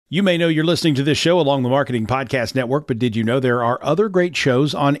You may know you're listening to this show along the Marketing Podcast Network, but did you know there are other great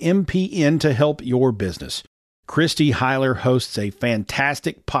shows on MPN to help your business? Christy Heiler hosts a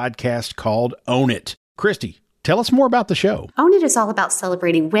fantastic podcast called Own It. Christy, tell us more about the show. Own It is all about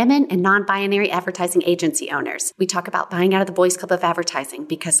celebrating women and non-binary advertising agency owners. We talk about buying out of the Boys Club of Advertising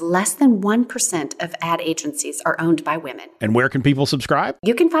because less than 1% of ad agencies are owned by women. And where can people subscribe?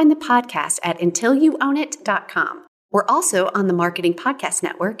 You can find the podcast at untilyouownit.com. We're also on the Marketing Podcast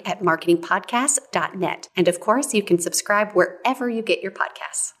Network at marketingpodcast.net. And of course, you can subscribe wherever you get your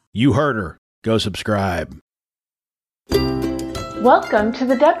podcasts. You heard her. Go subscribe. Welcome to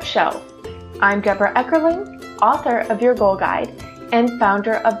The Deb Show. I'm Deborah Eckerling, author of Your Goal Guide and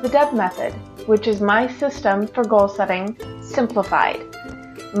founder of the Deb Method, which is my system for goal setting simplified.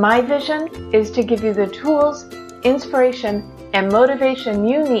 My vision is to give you the tools, inspiration, and motivation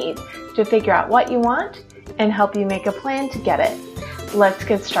you need to figure out what you want and help you make a plan to get it. Let's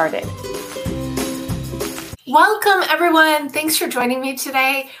get started. Welcome, everyone. Thanks for joining me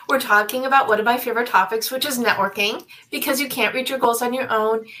today. We're talking about one of my favorite topics, which is networking. Because you can't reach your goals on your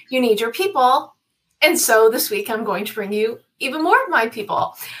own, you need your people. And so this week, I'm going to bring you even more of my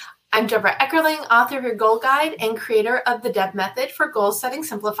people. I'm Deborah Eckerling, author of Your Goal Guide and creator of the Deb Method for Goal Setting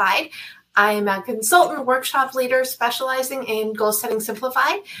Simplified. I am a consultant workshop leader specializing in goal setting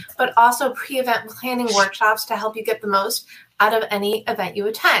simplified, but also pre-event planning workshops to help you get the most out of any event you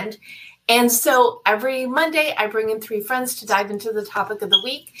attend. And so every Monday, I bring in 3 friends to dive into the topic of the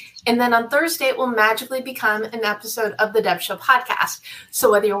week. And then on Thursday, it will magically become an episode of the Deb Show podcast.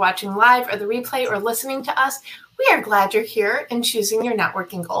 So whether you're watching live or the replay or listening to us, we are glad you're here and choosing your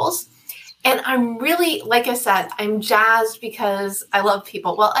networking goals. And I'm really, like I said, I'm jazzed because I love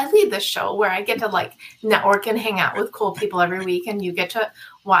people. Well, I lead this show where I get to network and hang out with cool people every week, and you get to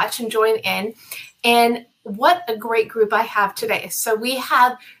watch and join in. And what a great group I have today. So we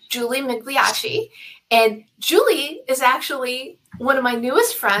have Julie Migliacci, and Julie is actually one of my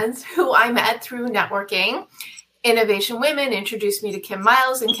newest friends who I met through networking. Innovation Women introduced me to Kim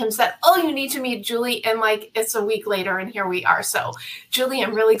Miles, and Kim said, "Oh, you need to meet Julie." And it's a week later, and here we are. So Julie,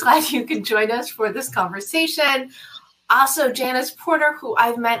 I'm really glad you could join us for this conversation. Also, Janice Porter, who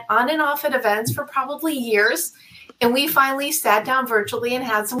I've met on and off at events for probably years. And we finally sat down virtually and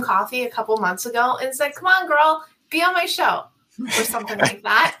had some coffee a couple months ago and said, "Come on, girl, be on my show," or something like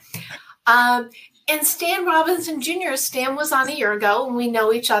that. And Stan Robinson Jr. Stan was on a year ago, and we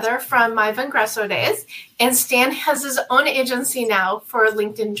know each other from my Vengresso days. And Stan has his own agency now for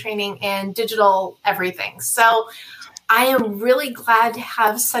LinkedIn training and digital everything. So I am really glad to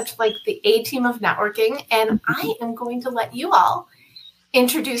have such the A team of networking, and I am going to let you all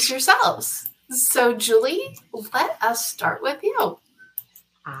introduce yourselves. So Julie, let us start with you.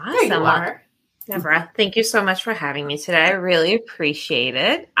 Awesome. There you are. Deborah, thank you so much for having me today. I really appreciate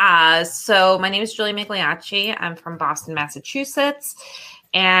it. So my name is Julie Migliacci. I'm from Boston, Massachusetts,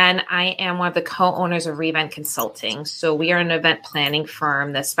 and I am one of the co-owners of Revent Consulting. So we are an event planning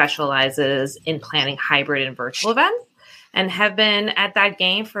firm that specializes in planning hybrid and virtual events and have been at that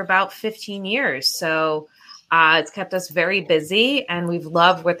game for about 15 years. So it's kept us very busy, and we've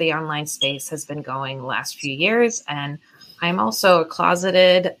loved where the online space has been going the last few years. And I'm also a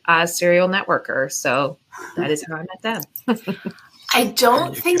closeted serial networker, so that is how I met them. I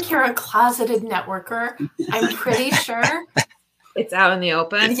don't think you're a closeted networker. I'm pretty sure. It's out in the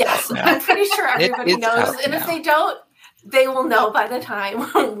open? Yes, I'm pretty sure everybody knows. And if they don't, they will know by the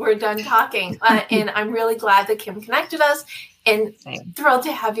time we're done talking. And I'm really glad that Kim connected us and thrilled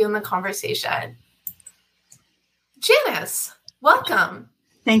to have you in the conversation. Janice, welcome.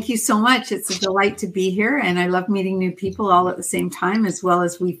 Thank you so much. It's a delight to be here, and I love meeting new people all at the same time, as well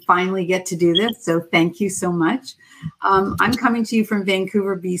as we finally get to do this. So thank you so much. I'm coming to you from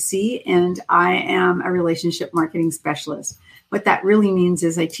Vancouver, BC, and I am a relationship marketing specialist. What that really means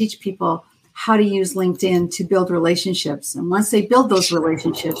is I teach people how to use LinkedIn to build relationships. And once they build those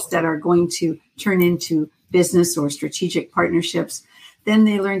relationships that are going to turn into business or strategic partnerships, then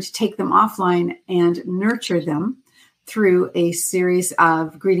they learn to take them offline and nurture them through a series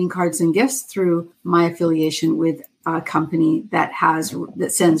of greeting cards and gifts through my affiliation with a company that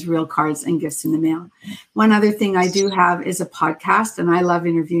sends real cards and gifts in the mail. One other thing I do have is a podcast, and I love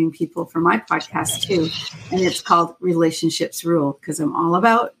interviewing people for my podcast too. And it's called Relationships Rule, because I'm all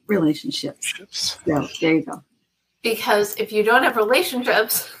about relationships. So there you go. Because if you don't have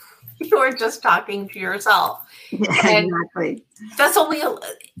relationships, you're just talking to yourself. Yeah, exactly. That's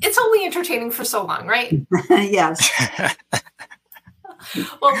it's only entertaining for so long, right? Yes.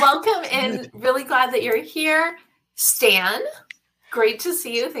 Well, welcome, and really glad that you're here. Stan, great to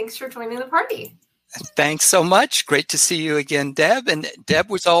see you. Thanks for joining the party. Thanks so much. Great to see you again, Deb. And Deb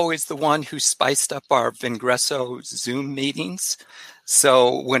was always the one who spiced up our Vingresso Zoom meetings.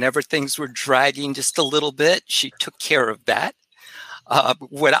 So whenever things were dragging just a little bit, she took care of that.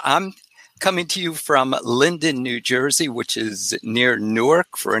 I'm coming to you from Linden, New Jersey, which is near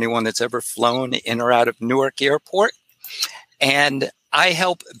Newark, for anyone that's ever flown in or out of Newark Airport. And I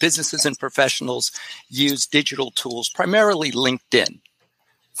help businesses and professionals use digital tools, primarily LinkedIn,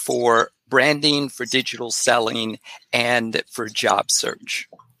 for branding, for digital selling, and for job search.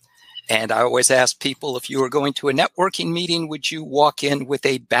 And I always ask people, if you were going to a networking meeting, would you walk in with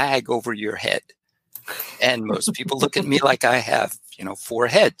a bag over your head? And most people look at me like I have, 4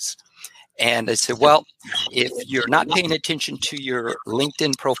 heads. And I said, well, if you're not paying attention to your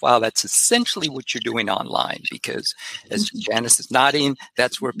LinkedIn profile, that's essentially what you're doing online, because as Janice is nodding,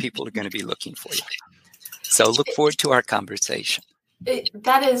 that's where people are going to be looking for you. So look forward to our conversation.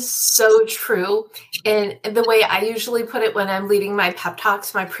 That is so true. And the way I usually put it when I'm leading my pep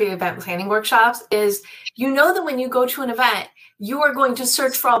talks, my pre-event planning workshops, is that when you go to an event, you are going to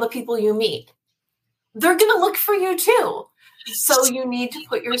search for all the people you meet. They're going to look for you too. So you need to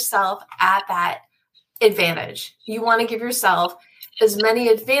put yourself at that advantage. You want to give yourself as many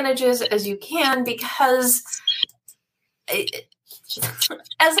advantages as you can, because as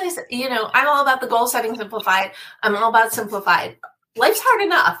I said, I'm all about the goal setting simplified. I'm all about simplified. Life's hard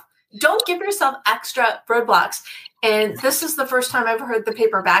enough. Don't give yourself extra roadblocks. And this is the first time I've heard the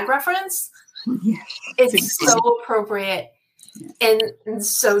paper bag reference. Yeah, it's so appropriate and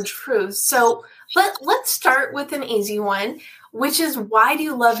so true. So let's start with an easy one, which is, why do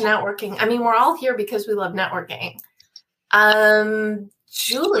you love networking? I mean, we're all here because we love networking.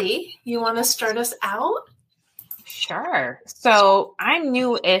 Julie, you want to start us out? Sure. So I'm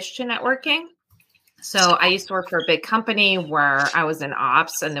new-ish to networking. So I used to work for a big company where I was in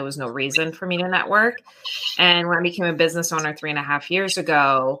ops and there was no reason for me to network. And when I became a business owner 3.5 years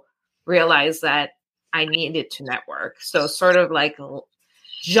ago, realized that I needed to network. So sort of like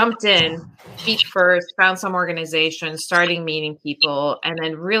jumped in feet first, found some organization, starting meeting people, and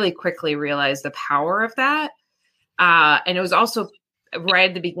then really quickly realized the power of that. And it was also right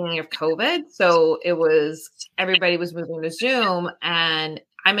at the beginning of COVID. So everybody was moving to Zoom, and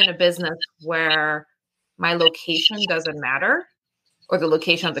I'm in a business where my location doesn't matter, or the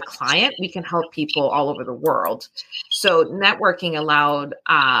location of the client. We can help people all over the world. So networking allowed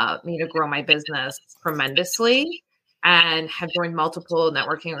me to grow my business tremendously, and have joined multiple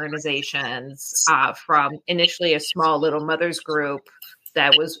networking organizations, from initially a small little mothers group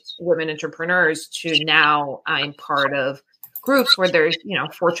that was women entrepreneurs to now I'm part of groups where there's,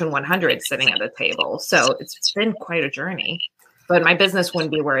 Fortune 100 sitting at the table. So it's been quite a journey, but my business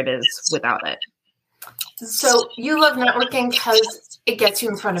wouldn't be where it is without it. So you love networking because it gets you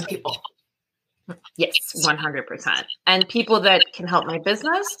in front of people. Yes, 100%. And people that can help my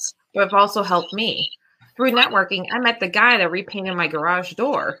business, but have also helped me. Through networking, I met the guy that repainted my garage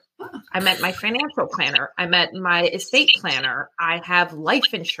door. I met my financial planner. I met my estate planner. I have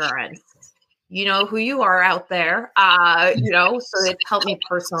life insurance. You know who you are out there, so it's helped me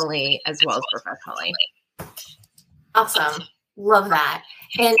personally as well as professionally. Awesome. Love that.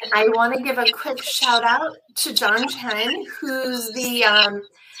 And I want to give a quick shout out to John Chen, who's the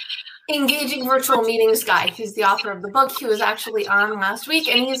Engaging Virtual Meetings guy. He's the author of the book. He was actually on last week,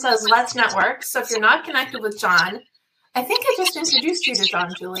 and he says, let's network. So if you're not connected with John, I think I just introduced you to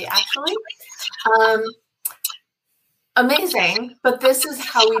John, Julie, actually. Amazing, but this is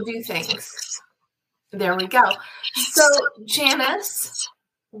how we do things. There we go. So Janice,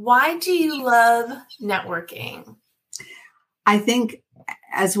 why do you love networking? I think,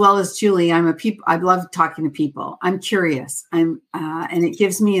 as well as Julie, I love talking to people. I'm curious. And it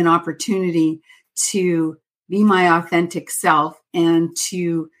gives me an opportunity to be my authentic self and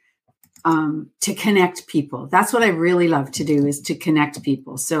to connect people. That's what I really love to do, is to connect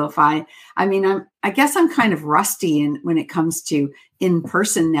people. So I guess I'm kind of rusty when it comes to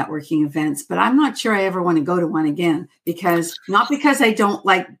in-person networking events, but I'm not sure I ever want to go to one again, not because I don't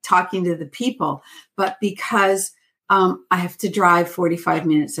like talking to the people, but because I have to drive 45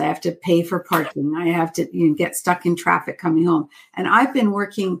 minutes. I have to pay for parking. I have to get stuck in traffic coming home. And I've been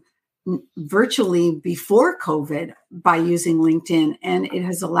working virtually before COVID by using LinkedIn, and it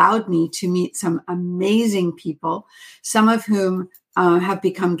has allowed me to meet some amazing people, some of whom have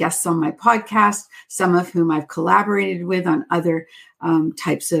become guests on my podcast, some of whom I've collaborated with on other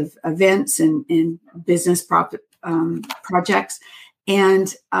types of events and business projects.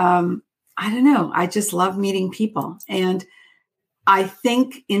 And I don't know, I just love meeting people. And I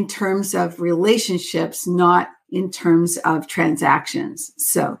think in terms of relationships, not in terms of transactions.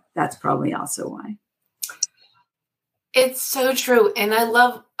 So that's probably also why. It's so true. And I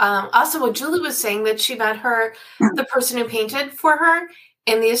love also what Julie was saying, that she met the person who painted for her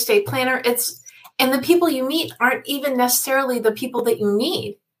and the estate planner. And the people you meet aren't even necessarily the people that you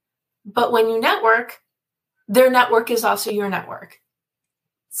need. But when you network, their network is also your network.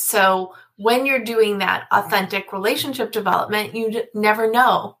 So when you're doing that authentic relationship development, you never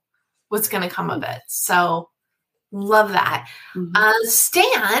know what's going to come of it. So love that.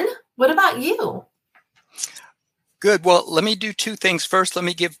 Stan, what about you? Good. Well, let me do two things. First, let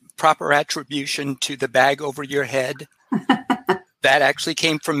me give proper attribution to the bag over your head. That actually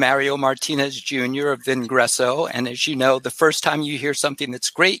came from Mario Martinez Jr. of Vingresso. And as you know, the first time you hear something that's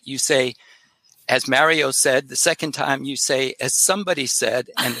great, you say, as Mario said. The second time you say, as somebody said.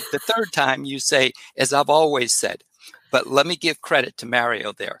 And the third time you say, as I've always said. But let me give credit to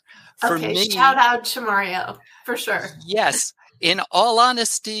Mario there. For me, shout out to Mario, for sure. Yes. In all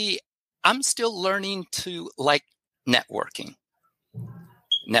honesty, I'm still learning to like networking.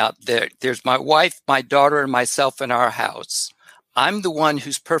 Now, there's my wife, my daughter, and myself in our house. I'm the one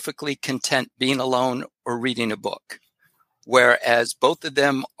who's perfectly content being alone or reading a book, whereas both of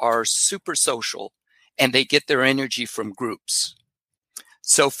them are super social and they get their energy from groups.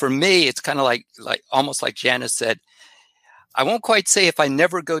 So for me, it's kind of like almost like Janice said, I won't quite say if I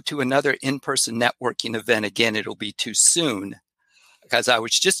never go to another in-person networking event again, it'll be too soon, because I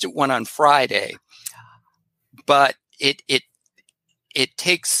was just at one on Friday. But it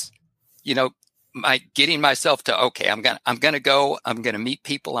takes, my getting myself to, okay, I'm gonna go, I'm gonna meet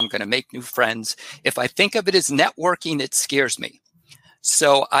people, I'm gonna make new friends. If I think of it as networking, it scares me.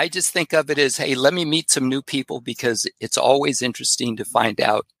 So I just think of it as, hey, let me meet some new people, because it's always interesting to find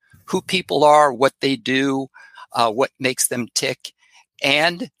out who people are, what they do, what makes them tick.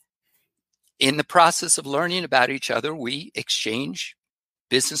 And in the process of learning about each other, we exchange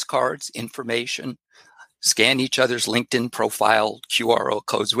business cards, information, scan each other's LinkedIn profile, QR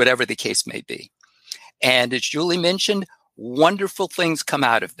codes, whatever the case may be. And as Julie mentioned, wonderful things come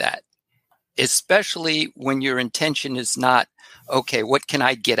out of that, especially when your intention is not, okay, what can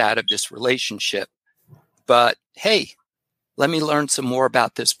I get out of this relationship? But hey, let me learn some more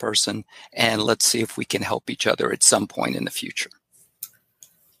about this person, and let's see if we can help each other at some point in the future.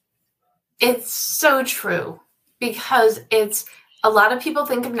 It's so true, because a lot of people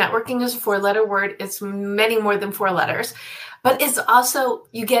think of networking as a 4-letter word. It's many more than 4 letters, but it's also,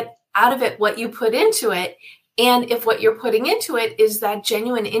 you get out of it what you put into it. And if what you're putting into it is that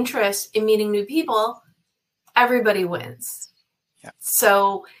genuine interest in meeting new people, everybody wins. Yeah.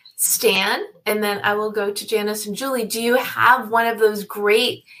 So Stan, and then I will go to Janice and Julie. Do you have one of those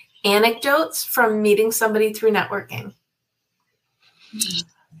great anecdotes from meeting somebody through networking?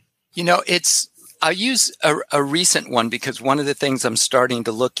 I'll use a recent one, because one of the things I'm starting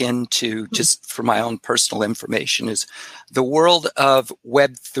to look into, just for my own personal information, is the world of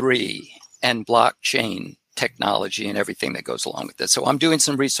Web3 and blockchain technology and everything that goes along with this. So I'm doing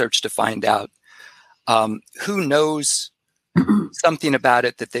some research to find out who knows something about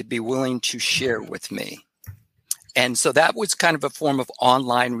it that they'd be willing to share with me. And so that was kind of a form of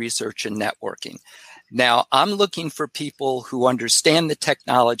online research and networking. Now, I'm looking for people who understand the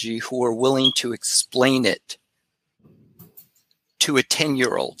technology, who are willing to explain it to a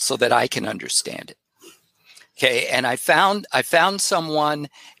 10-year-old so that I can understand it. Okay, and I found someone,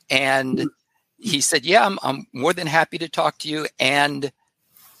 and he said, yeah, I'm more than happy to talk to you. And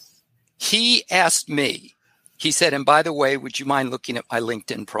he asked me, he said, and by the way, would you mind looking at my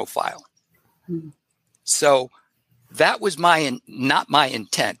LinkedIn profile? So that was not my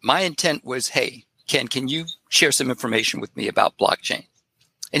intent. My intent was, hey, Ken, can you share some information with me about blockchain?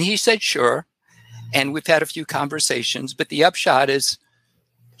 And he said, sure. And we've had a few conversations, but the upshot is,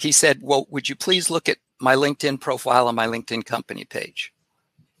 he said, well, would you please look at my LinkedIn profile on my LinkedIn company page?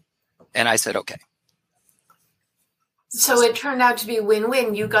 And I said, okay. So it turned out to be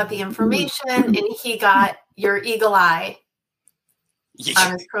win-win. You got the information and he got your eagle eye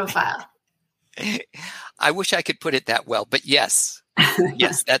on his profile. I wish I could put it that well, but yes,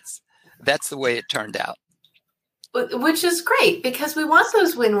 that's the way it turned out. Which is great, because we want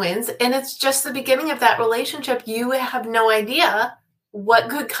those win-wins, and it's just the beginning of that relationship. You have no idea what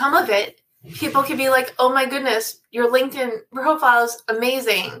could come of it. People could be like, oh my goodness, your LinkedIn profile is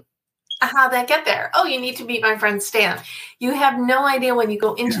amazing. How'd that get there? Oh, you need to meet my friend Stan. You have no idea when you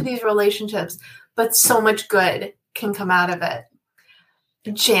go into these relationships, but so much good can come out of it.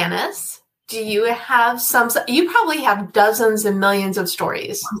 Janice, do you have you probably have dozens and millions of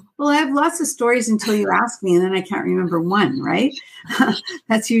stories. Well, I have lots of stories until you ask me, and then I can't remember one, right?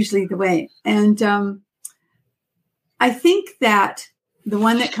 That's usually the way. And I think that the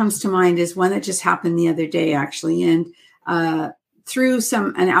one that comes to mind is one that just happened the other day, actually. And through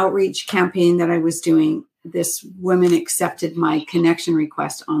an outreach campaign that I was doing, this woman accepted my connection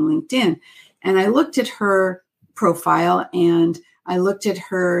request on LinkedIn. And I looked at her profile and I looked at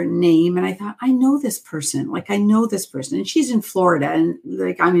her name and I thought, I know this person. Like, I know this person. And she's in Florida and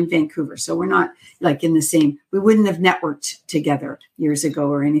like I'm in Vancouver. So we're not like in the same, we wouldn't have networked together years ago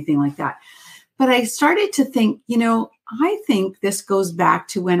or anything like that. But I started to think, I think this goes back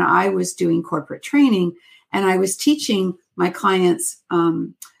to when I was doing corporate training and I was teaching my clients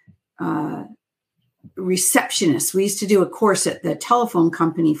receptionists. We used to do a course at the telephone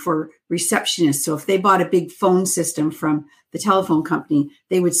company for receptionists. So if they bought a big phone system from the telephone company,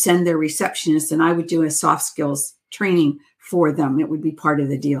 they would send their receptionists and I would do a soft skills training for them. It would be part of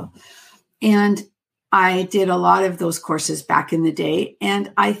the deal. And I did a lot of those courses back in the day.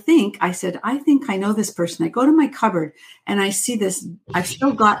 And I think I know this person. I go to my cupboard and I see this, I've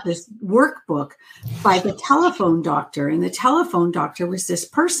still got this workbook by the telephone doctor. And the telephone doctor was this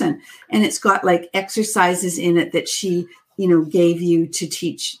person. And it's got like exercises in it that she, gave you to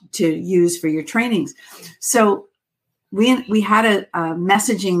teach, to use for your trainings. So we had a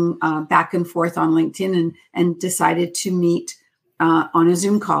messaging back and forth on LinkedIn and decided to meet on a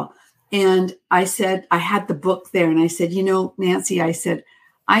Zoom call. And I said, I had the book there and I said, Nancy, I said,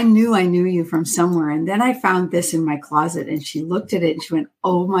 I knew you from somewhere. And then I found this in my closet and she looked at it and she went,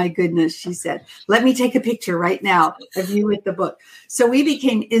 oh my goodness. She said, let me take a picture right now of you with the book. So we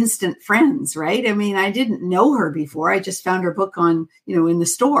became instant friends, right? I mean, I didn't know her before. I just found her book on, in the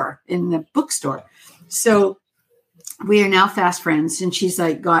store, in the bookstore. So we are now fast friends and she's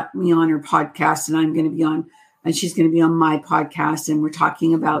like got me on her podcast and I'm going to be on, and she's going to be on my podcast. And we're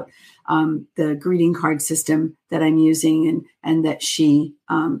talking about the greeting card system that I'm using and that she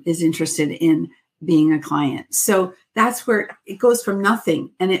is interested in being a client. So that's where it goes from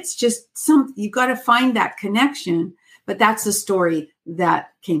nothing. And it's just you got to find that connection, but that's the story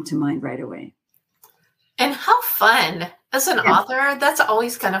that came to mind right away. And how fun as an author, that's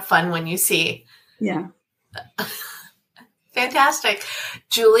always kind of fun when you see. Yeah. Fantastic.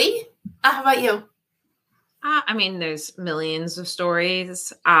 Julie, how about you? There's millions of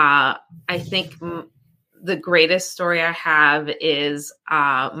stories. I think the greatest story I have is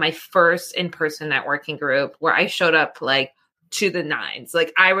my first in-person networking group where I showed up like to the nines.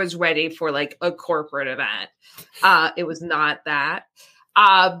 Like I was ready for like a corporate event. It was not that.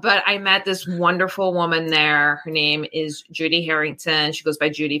 But I met this wonderful woman there. Her name is Judy Harrington. She goes by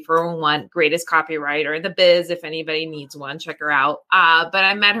Judy 411, greatest copywriter in the biz. If anybody needs one, check her out. But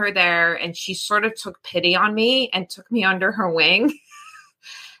I met her there and she sort of took pity on me and took me under her wing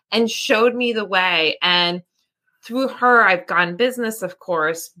and showed me the way. And through her, I've gone business, of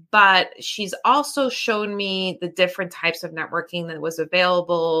course, but she's also shown me the different types of networking that was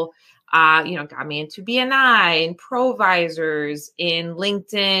available. Got me into BNI and Provisors in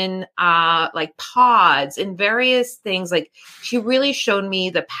LinkedIn, like pods and various things. Like she really showed me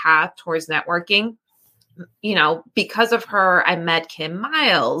the path towards networking. Because of her, I met Kim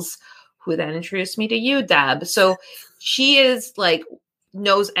Miles, who then introduced me to you, Deb. So she is like,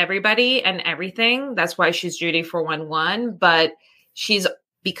 knows everybody and everything. That's why she's Judy 411, but she's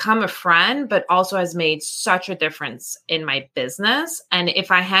become a friend, but also has made such a difference in my business. And if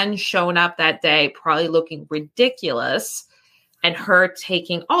I hadn't shown up that day, probably looking ridiculous and her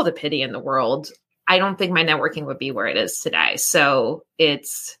taking all the pity in the world, I don't think my networking would be where it is today. So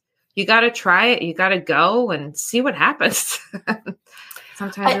you got to try it. You got to go and see what happens.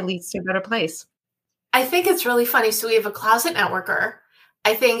 Sometimes it leads to a better place. I think it's really funny. So we have a closet networker.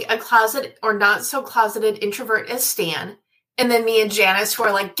 I think a closet or not so closeted introvert is Stan. And then me and Janice who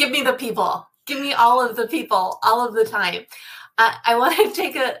are like, give me the people. Give me all of the people all of the time. I want to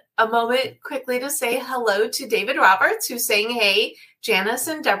take a moment quickly to say hello to David Roberts, who's saying, hey, Janice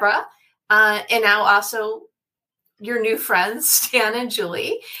and Deborah. And now also your new friends, Stan and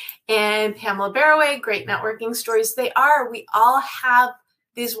Julie. And Pamela Barroway, great networking stories. We all have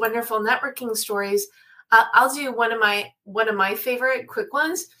these wonderful networking stories. I'll do one of my favorite quick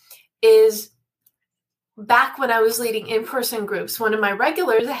ones is back when I was leading in-person groups, one of my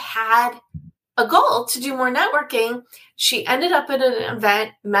regulars had a goal to do more networking. She ended up at an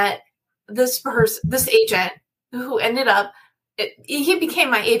event, met this agent who ended up, he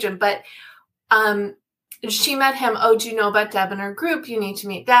became my agent, but she met him. Oh, do you know about Deb and her group? You need to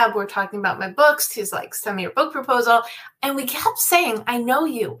meet Deb. We're talking about my books. He's like, send me your book proposal. And we kept saying, I know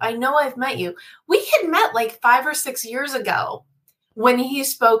you. I know I've met you. We had met like 5 or 6 years ago when he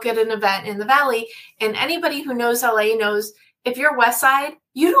spoke at an event in the Valley. And anybody who knows LA knows if you're West Side,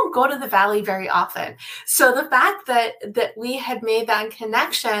 you don't go to the Valley very often. So the fact that we had made that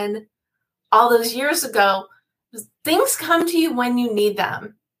connection all those years ago, things come to you when you need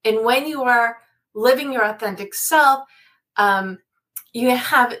them. And when you are living your authentic self,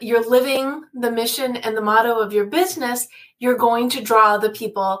 you're living the mission and the motto of your business, you're going to draw the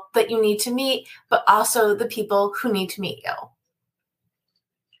people that you need to meet, but also the people who need to meet you.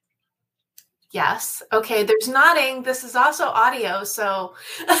 Yes. Okay. There's nodding. This is also audio. So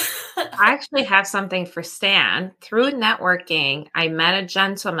I actually have something for Stan. Through networking, I met a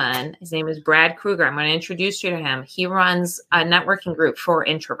gentleman. His name is Brad Kruger. I'm going to introduce you to him. He runs a networking group for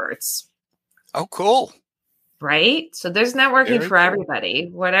introverts. Oh, cool. Right? So there's networking Very for cool. everybody,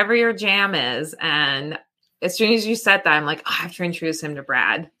 whatever your jam is. And as soon as you said that, I'm like, I have to introduce him to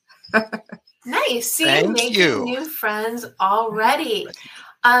Brad. Nice. See, Thank making you. new friends already.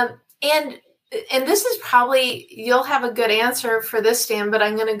 And this is probably, you'll have a good answer for this, Stan, but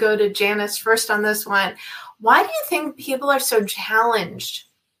I'm going to go to Janice first on this one. Why do you think people are so challenged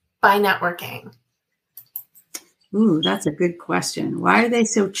by networking? Ooh, that's a good question. Why are they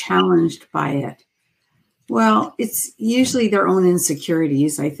so challenged by it? Well, it's usually their own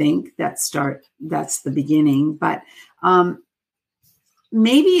insecurities, I think, that's the beginning. But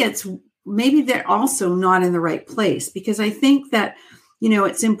maybe they're also not in the right place, because I think that,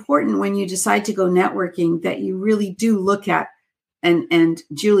 it's important when you decide to go networking that you really do look at, and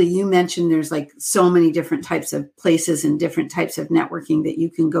Julie, you mentioned there's like so many different types of places and different types of networking that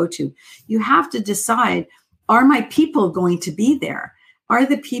you can go to. You have to decide, are my people going to be there? Are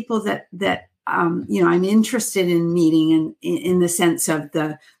the people that I'm interested in meeting, and in the sense of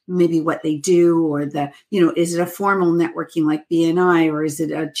maybe what they do, or is it a formal networking like BNI, or is it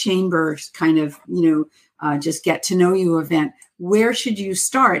a chamber kind of, just get to know you event? Where should you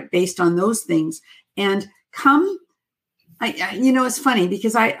start based on those things? And it's funny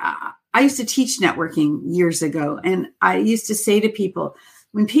because I used to teach networking years ago, and I used to say to people,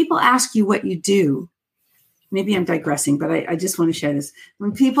 when people ask you what you do, maybe I'm digressing, but I just want to share this.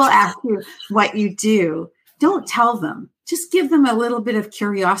 When people ask you what you do, don't tell them. Just give them a little bit of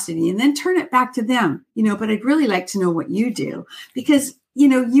curiosity and then turn it back to them. But I'd really like to know what you do, because,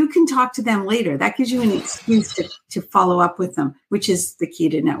 you can talk to them later. That gives you an excuse to follow up with them, which is the key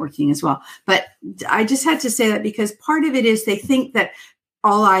to networking as well. But I just had to say that because part of it is they think that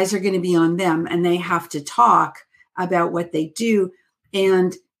all eyes are going to be on them and they have to talk about what they do.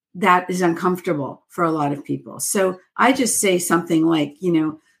 And that is uncomfortable for a lot of people. So I just say something like,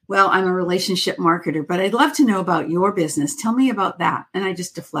 well, I'm a relationship marketer, but I'd love to know about your business. Tell me about that. And I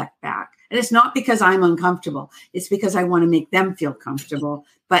just deflect back. And it's not because I'm uncomfortable. It's because I want to make them feel comfortable,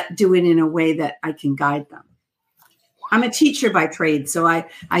 but do it in a way that I can guide them. I'm a teacher by trade, so I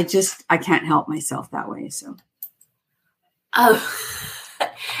can't help myself that way. So. Well,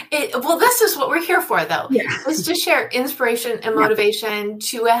 this is what we're here for, though, is to share inspiration and motivation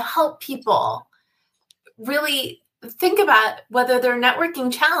to help people really think about whether they're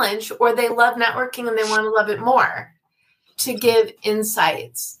networking challenged or they love networking and they want to love it more, to give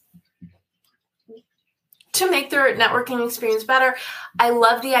insights to make their networking experience better. I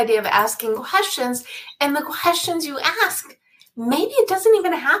love the idea of asking questions, and the questions you ask, maybe it doesn't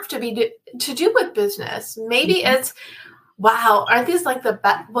even have to be to do with business. Maybe it's, wow, aren't these like the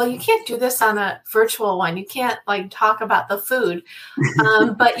best? Well, you can't do this on a virtual one. You can't talk about the food,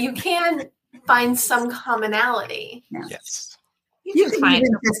 but you can find some commonality. Yeah. Yes. You can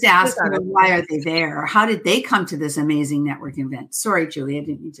even just ask, why are they there? Or how did they come to this amazing networking event? Sorry, Julie, I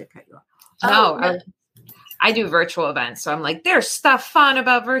didn't mean to cut you off. No, I do virtual events. So I'm like, there's stuff fun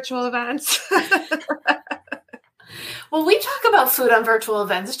about virtual events. Well, we talk about food on virtual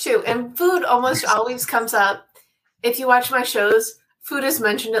events too. And food almost always comes up. If you watch my shows, food is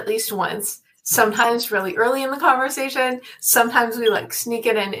mentioned at least once, sometimes really early in the conversation. Sometimes we sneak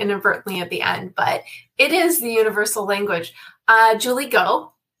it in inadvertently at the end, but it is the universal language. Julie,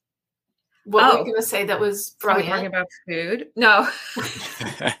 go. What were you going to say that was brilliant? Talking about food? No.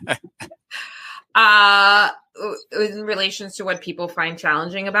 In relation to what people find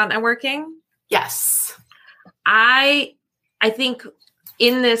challenging about networking? Yes. I think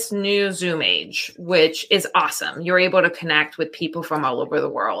in this new Zoom age, which is awesome, you're able to connect with people from all over the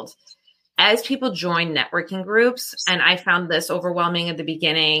world. As people join networking groups, and I found this overwhelming at the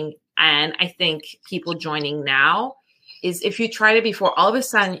beginning, and I think people joining now, is if you try to before, all of a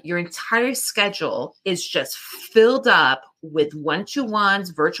sudden your entire schedule is just filled up with one-to-ones,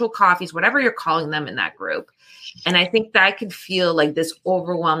 virtual coffees, whatever you're calling them in that group. And I think that could feel like this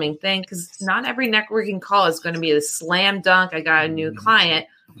overwhelming thing, because not every networking call is going to be a slam dunk. I got a new client.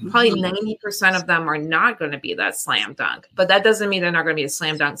 Probably 90% of them are not going to be that slam dunk, but that doesn't mean they're not going to be a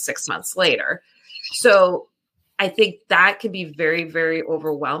slam dunk 6 months later. So I think that could be very, very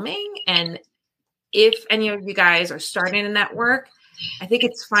overwhelming. And if any of you guys are starting a network, I think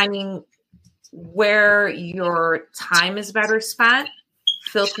it's finding where your time is better spent,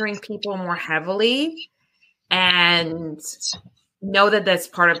 filtering people more heavily, and know that that's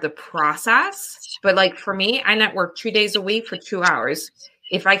part of the process. But like for me, I network 2 days a week for 2 hours.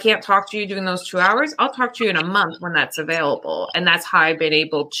 If I can't talk to you during those 2 hours, I'll talk to you in a month when that's available. And that's how I've been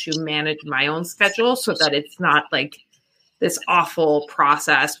able to manage my own schedule so that it's not like this awful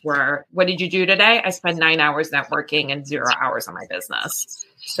process where, what did you do today? I spent 9 hours networking and 0 hours on my business.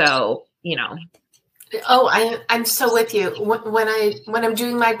 So, you know. Oh, I'm so with you. When I'm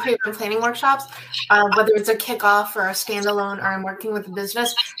doing my pre-event planning workshops, whether it's a kickoff or a standalone or I'm working with a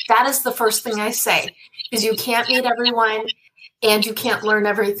business, that is the first thing I say, is you can't meet everyone and you can't learn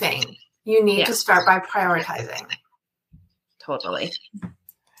everything. You need to start by prioritizing. Totally.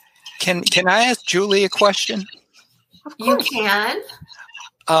 Can I ask Julie a question? You can.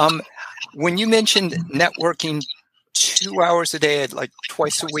 When you mentioned networking 2 hours a day, like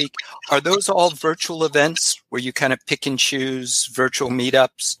twice a week, are those all virtual events where you kind of pick and choose virtual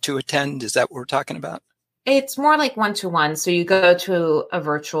meetups to attend? Is that what we're talking about? It's more like one-to-one. So you go to a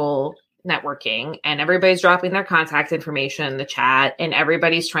virtual networking and everybody's dropping their contact information in the chat and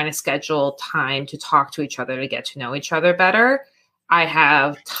everybody's trying to schedule time to talk to each other to get to know each other better. I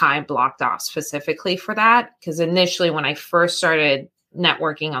have time blocked off specifically for that because initially when I first started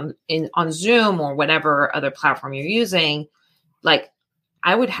networking on Zoom or whatever other platform you're using, like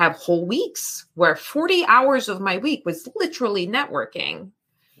I would have whole weeks where 40 hours of my week was literally networking.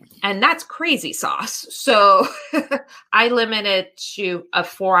 And that's crazy sauce. So I limit it to a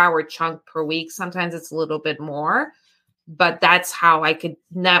 4-hour chunk per week. Sometimes it's a little bit more, but that's how I could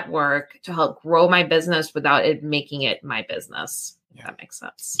network to help grow my business without it making it my business. If that makes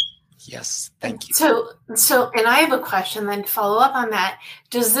sense. Yes. Thank you. So, and I have a question then to follow up on that.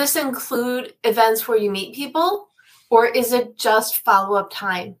 Does this include events where you meet people or is it just follow-up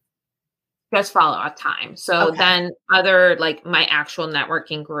time? Just follow-up time. So then other like my actual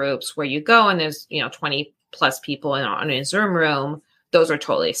networking groups where you go and there's, 20 plus people on a Zoom room, those are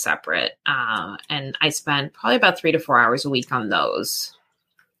totally separate. And I spend probably about 3 to 4 hours a week on those.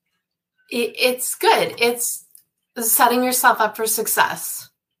 It's good. It's setting yourself up for success.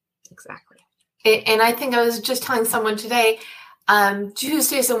 Exactly. And I think I was just telling someone today,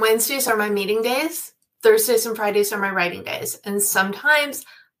 Tuesdays and Wednesdays are my meeting days. Thursdays and Fridays are my writing days. And sometimes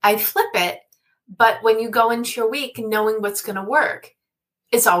I flip it, but when you go into your week knowing what's going to work,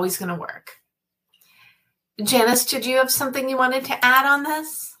 it's always going to work. Janice, did you have something you wanted to add on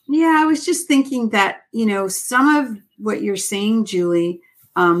this? Yeah, I was just thinking that, some of what you're saying, Julie,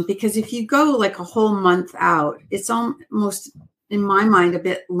 because if you go like a whole month out, it's almost, in my mind, a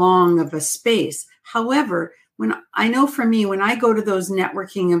bit long of a space. However, when I know for me, when I go to those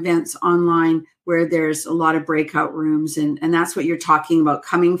networking events online where there's a lot of breakout rooms, and that's what you're talking about,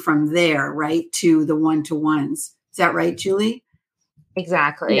 coming from there, right, to the one-to-ones. Is that right, Julie?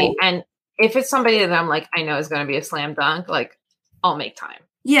 Exactly. Yeah. And if it's somebody that I'm like, I know is going to be a slam dunk, like I'll make time.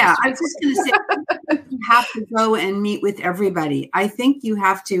 Yeah, I was just going to say, you have to go and meet with everybody. I think you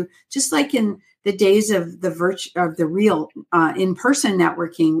have to, just like in the days of the real in-person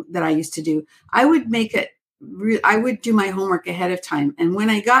networking that I used to do, I would make it. I would do my homework ahead of time. And when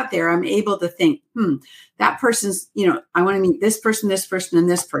I got there, I'm able to think, that person's, I want to meet this person, and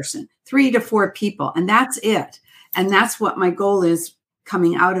this person, 3 to 4 people. And that's it. And that's what my goal is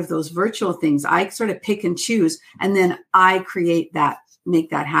coming out of those virtual things. I sort of pick and choose, and then I create that,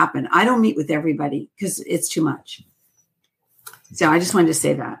 make that happen. I don't meet with everybody because it's too much. So I just wanted to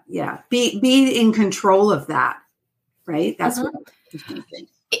say that. Yeah. Be in control of that. Right. That's what I'm thinking.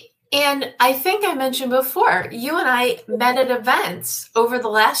 And I think I mentioned before, you and I met at events over the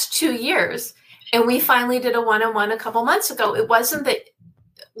last 2 years, and we finally did a one-on-one a couple months ago. It wasn't that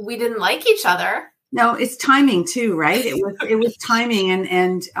we didn't like each other. No, it's timing too, right? It was timing,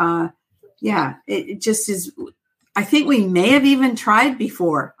 and it just is. I think we may have even tried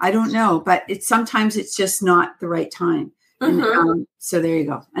before. I don't know, but sometimes it's just not the right time. And, so there you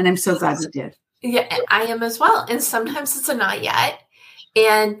go. And I'm so glad we did. Yeah, I am as well. And sometimes it's a not yet.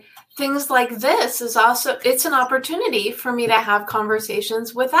 And things like this is also, it's an opportunity for me to have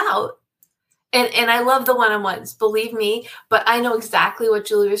conversations without. And I love the one-on-ones, believe me, but I know exactly what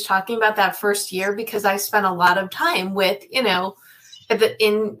Julie was talking about that first year because I spent a lot of time with, in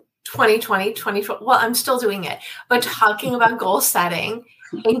 2020, well, I'm still doing it, but talking about goal setting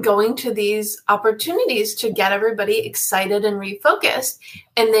and going to these opportunities to get everybody excited and refocused.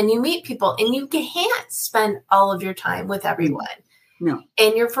 And then you meet people, and you can't spend all of your time with everyone. No.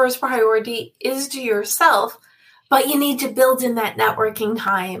 And your first priority is to yourself, but you need to build in that networking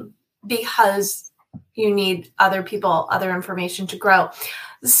time because you need other people, other information to grow.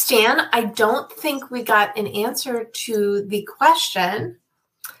 Stan, I don't think we got an answer to the question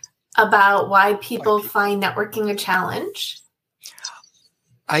about why people find networking a challenge.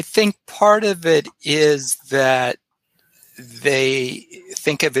 I think part of it is that they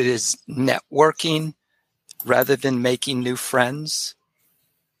think of it as networking rather than making new friends.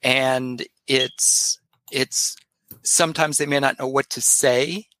 And it's sometimes they may not know what to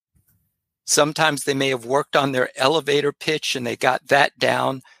say. Sometimes they may have worked on their elevator pitch and they got that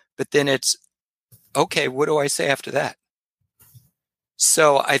down, but then it's, okay, what do I say after that?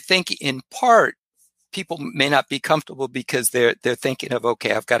 So I think in part, people may not be comfortable because they're thinking of,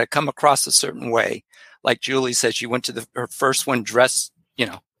 okay, I've got to come across a certain way. Like Julie said, she went to her first one dressed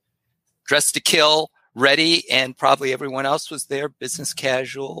to kill, ready, and probably everyone else was there, business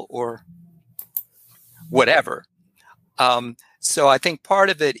casual or whatever. So I think part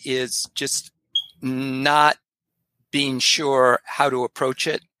of it is just not being sure how to approach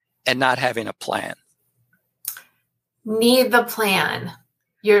it and not having a plan. Need the plan.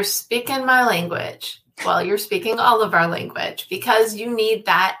 You're speaking my language. Well, you're speaking all of our language because you need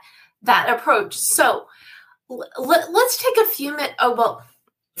that approach. So let's take a few minutes. Oh, well,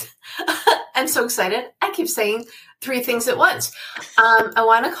 I'm so excited. I keep saying 3 things at once. I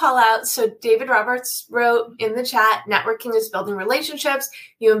want to call out. So David Roberts wrote in the chat, networking is building relationships.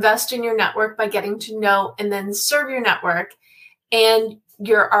 You invest in your network by getting to know and then serve your network. And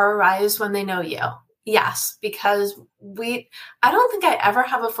your ROI is when they know you. Yes, because I don't think I ever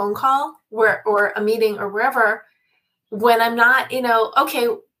have a phone call or a meeting or wherever when I'm not, okay,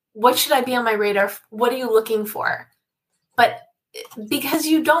 what should I be on my radar? What are you looking for? But because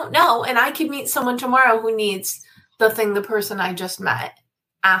you don't know, and I could meet someone tomorrow who needs the thing the person I just met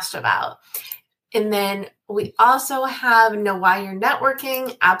asked about. And then we also have know why you're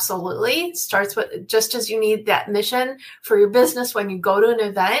networking. Absolutely. Starts with just as you need that mission for your business when you go to an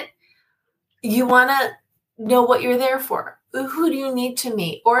event, you want to know what you're there for. Who do you need to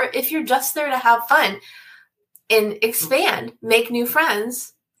meet? Or if you're just there to have fun and expand, make new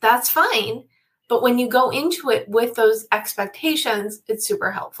friends, that's fine. But when you go into it with those expectations, it's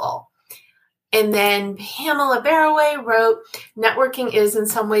super helpful. And then Pamela Barroway wrote, networking is in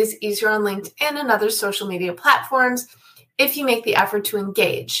some ways easier on LinkedIn and other social media platforms if you make the effort to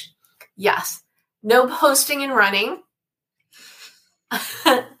engage. Yes. No posting and running.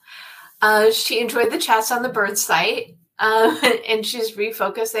 She enjoyed the chats on the Bird site, and she's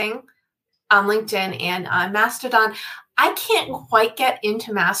refocusing on LinkedIn and on Mastodon. I can't quite get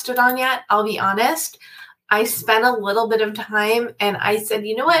into Mastodon yet, I'll be honest. I spent a little bit of time and I said,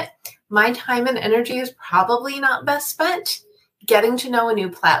 you know what? My time and energy is probably not best spent getting to know a new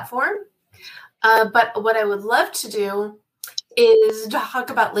platform. But what I would love to do is talk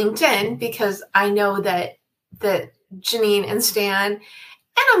about LinkedIn because I know that Janine and Stan,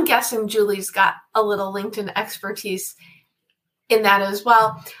 and I'm guessing Julie's got a little LinkedIn expertise in that as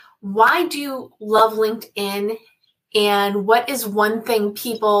well. Why do you love LinkedIn? And what is one thing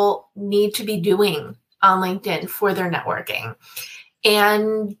people need to be doing on LinkedIn for their networking?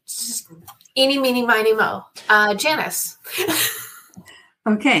 And eeny, meeny, miny, mo. Janice.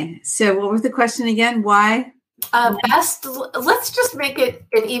 Okay. So what was the question again? Why? Let's just make it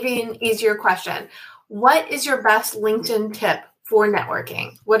an even easier question. What is your best LinkedIn tip for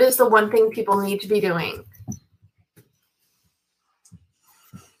networking? What is the one thing people need to be doing?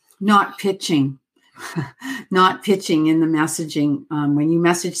 Not pitching. Not pitching in the messaging. When you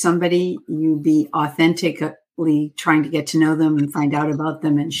message somebody, you be authentically trying to get to know them and find out about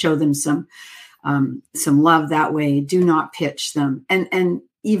them and show them some love that way. Do not pitch them. And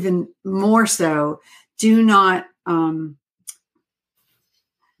even more so, do not, how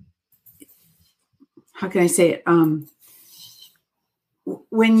can I say it?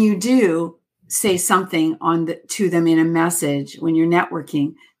 When you do say something to them in a message, when you're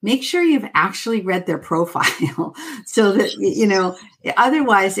networking, make sure you've actually read their profile so that,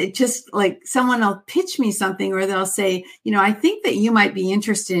 otherwise it just like someone will pitch me something or they'll say, I think that you might be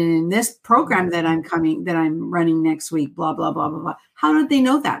interested in this program that I'm running next week, blah, blah, blah, blah, blah. How did they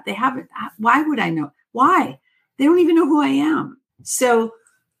know that? They haven't. Why would I know? Why? They don't even know who I am. So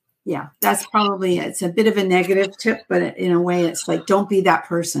yeah, that's probably, it's a bit of a negative tip, but in a way it's like, don't be that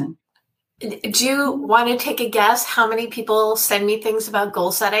person. Do you want to take a guess how many people send me things about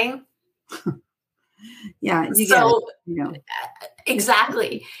goal setting? Yeah.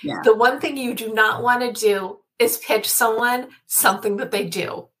 Exactly. Yeah. The one thing you do not want to do is pitch someone something that they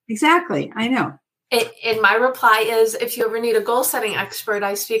do. Exactly. I know. And my reply is, if you ever need a goal setting expert,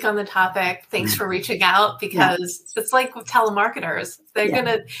 I speak on the topic. Thanks for reaching out, because it's like with telemarketers.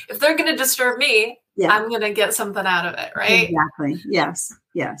 If they're gonna disturb me, I'm gonna get something out of it, right? Exactly. Yes.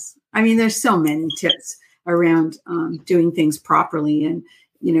 Yes. I mean, there's so many tips around doing things properly, and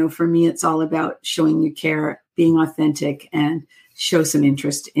for me, it's all about showing you care, being authentic, and show some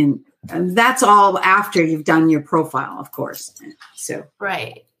interest in. And that's all after you've done your profile, of course. So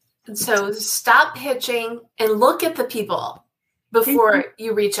right. So stop pitching and look at the people before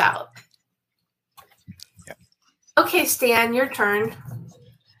you reach out. Yep. Okay, Stan, your turn.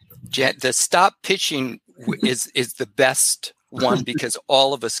 The stop pitching is the best one because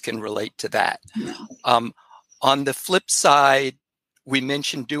all of us can relate to that. On the flip side, we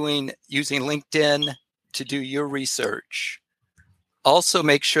mentioned using LinkedIn to do your research. Also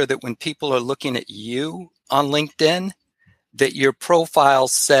make sure that when people are looking at you on LinkedIn, that your profile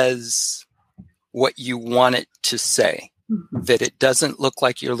says what you want it to say, that it doesn't look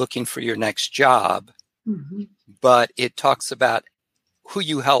like you're looking for your next job, but it talks about who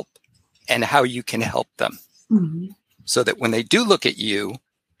you help and how you can help them. So that when they do look at you,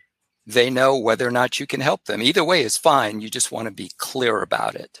 they know whether or not you can help them. Either way is fine. You just want to be clear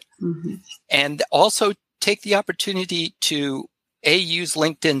about it. And also take the opportunity to use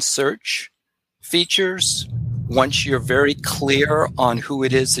LinkedIn search features once you're very clear on who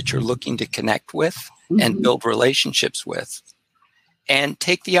it is that you're looking to connect with and build relationships with. And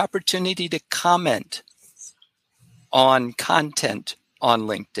take the opportunity to comment on content on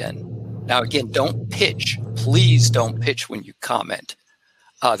LinkedIn. Now, again, don't pitch. Please don't pitch when you comment.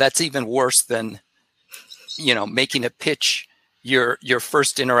 That's even worse than, making a pitch your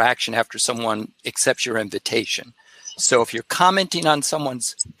first interaction after someone accepts your invitation. So if you're commenting on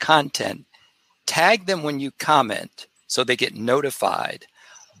someone's content, tag them when you comment so they get notified,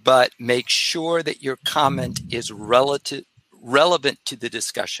 but make sure that your comment is relevant to the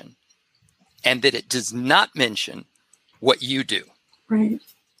discussion and that it does not mention what you do. Right.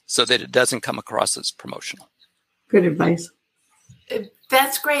 So that it doesn't come across as promotional. Good advice.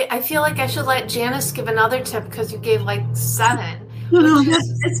 That's great. I feel like I should let Janice give another tip because you gave like 7. No,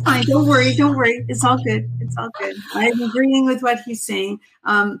 it's fine. Don't worry. It's all good. I'm agreeing with what he's saying.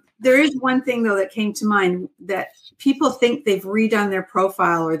 There is one thing though that came to mind, that people think they've redone their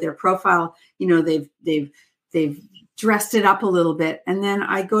profile, or their profile, they've dressed it up a little bit. And then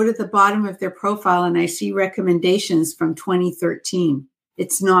I go to the bottom of their profile and I see recommendations from 2013.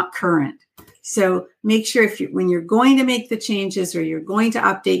 It's not current. So make sure when you're going to make the changes or you're going to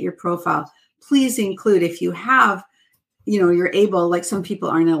update your profile, please include, if you have, you're able, like some people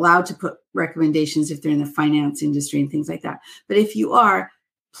aren't allowed to put recommendations if they're in the finance industry and things like that. But if you are,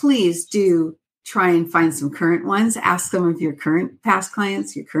 please do try and find some current ones. Ask some of your past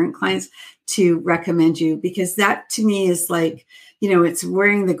clients, your current clients to recommend you, because that to me is like, it's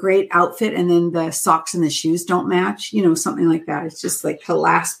wearing the great outfit and then the socks and the shoes don't match, something like that. It's just like the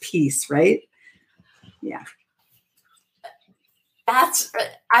last piece, right? Yeah.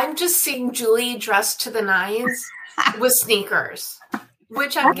 I'm just seeing Julie dressed to the nines with sneakers,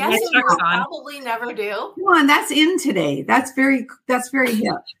 which I'm guessing you'll probably never do. Come on, that's in today. That's very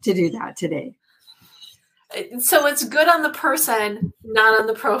hip to do that today. So it's good on the person, not on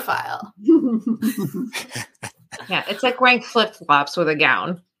the profile. Yeah, it's like wearing flip-flops with a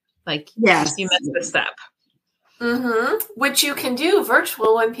gown. Like, yes, you missed the step. Which you can do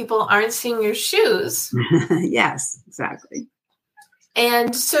virtual when people aren't seeing your shoes. Yes, exactly.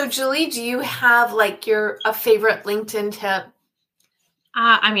 And so, Julie, do you have like a favorite LinkedIn tip?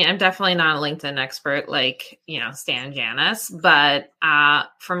 I'm definitely not a LinkedIn expert like, Stan and Janice, but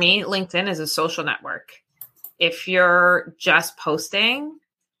for me, LinkedIn is a social network. If you're just posting,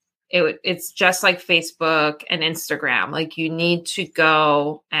 it's just like Facebook and Instagram. Like, you need to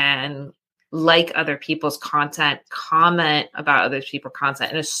go and like other people's content, comment about other people's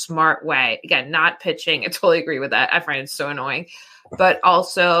content in a smart way. Again, not pitching. I totally agree with that. I find it so annoying. But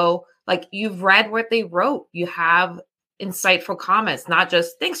also, like, you've read what they wrote. You have insightful comments, not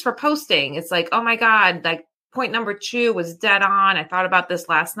just thanks for posting. It's like, oh my God, like point number 2 was dead on. I thought about this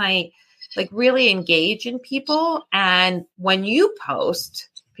last night. Like, really engage in people. And when you post,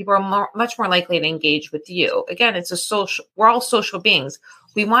 people are much more likely to engage with you. Again, we're all social beings.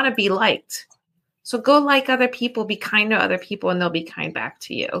 We want to be liked. So go like other people, be kind to other people, and they'll be kind back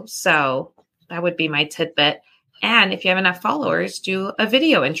to you. So that would be my tidbit. And if you have enough followers, do a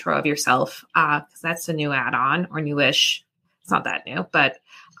video intro of yourself, because that's a new add-on, or newish. It's not that new, but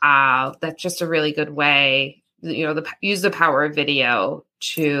That's just a really good way, use the power of video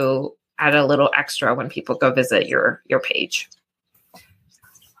to add a little extra when people go visit your page.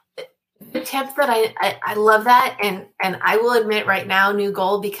 The tip that I love that, and I will admit right now, new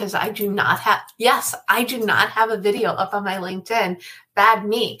goal, because I do not have a video up on my LinkedIn. Bad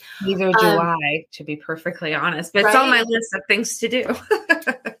me. Neither do I, to be perfectly honest, but it's on my list of things to do.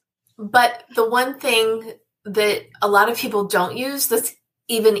 But the one thing that a lot of people don't use that's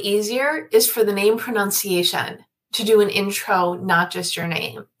even easier is for the name pronunciation, to do an intro, not just your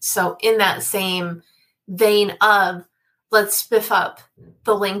name. So in that same vein of let's spiff up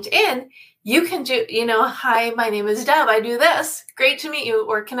the LinkedIn, you can do, hi, my name is Deb. I do this. Great to meet you,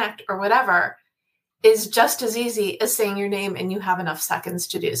 or connect, or whatever, is just as easy as saying your name, and you have enough seconds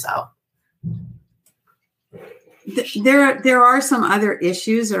to do so. There are some other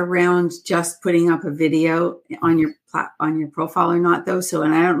issues around just putting up a video on your profile or not, though. So,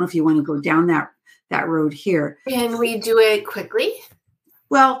 and I don't know if you want to go down that road here. Can we do it quickly?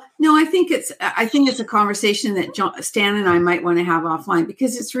 Well, no, I think it's a conversation that Stan and I might want to have offline,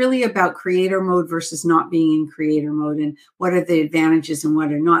 because it's really about creator mode versus not being in creator mode, and what are the advantages and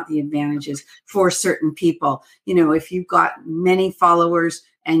what are not the advantages for certain people. If you've got many followers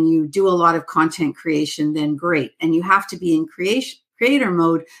and you do a lot of content creation, then great. And you have to be in creator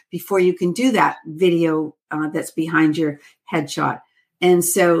mode before you can do that video that's behind your headshot. And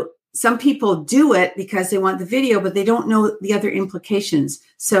so some people do it because they want the video, but they don't know the other implications.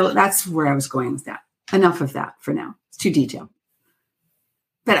 So that's where I was going with that. Enough of that for now. It's too detailed.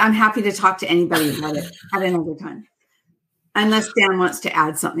 But I'm happy to talk to anybody about it at another time, unless Dan wants to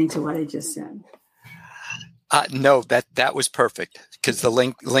add something to what I just said. No, that was perfect, because the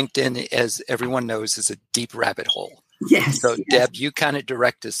LinkedIn, as everyone knows, is a deep rabbit hole. Yes. So, yes. Deb, you kind of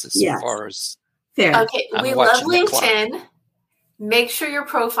direct us as far as. Fair. Okay, we love LinkedIn. Make sure your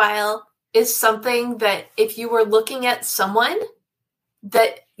profile is something that if you were looking at someone,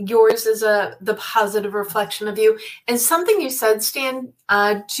 that yours is the positive reflection of you. And something you said, Stan,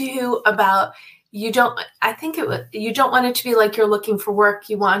 too, about you don't want it to be like you're looking for work.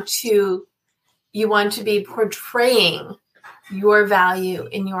 You want to be portraying your value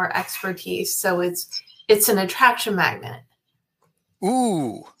and your expertise. So it's an attraction magnet.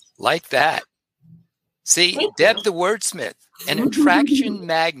 Ooh, like that. See, Deb the wordsmith, an attraction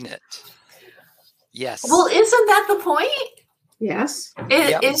magnet. Yes. Well, isn't that the point? Yes.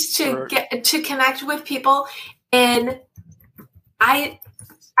 It is to get to connect with people. And every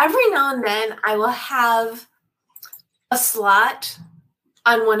now and then I will have a slot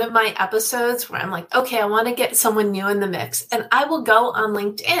on one of my episodes where I'm like, okay, I want to get someone new in the mix. And I will go on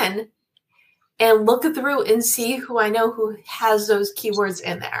LinkedIn and look through and see who I know who has those keywords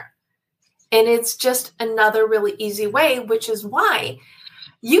in there. And it's just another really easy way, which is why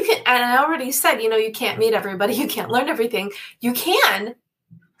you can, and I already said, you can't meet everybody. You can't learn everything. You can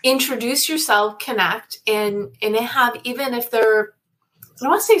introduce yourself, connect, and have, even if they're, I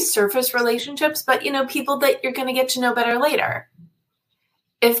don't want to say surface relationships, but, people that you're going to get to know better later.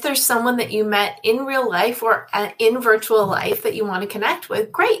 If there's someone that you met in real life or in virtual life that you want to connect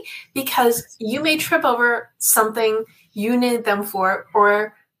with, great, because you may trip over something you need them for,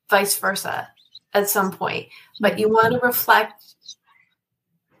 or vice versa at some point. But you want to reflect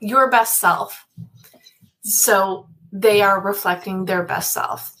your best self, so they are reflecting their best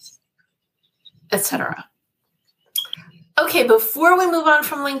self, etc. Okay, before we move on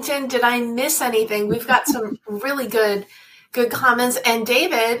from LinkedIn, did I miss anything? We've got some really good comments. And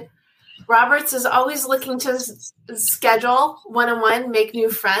David Roberts is always looking to schedule one-on-one, make new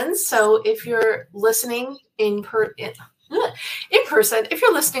friends. So if you're listening in person, if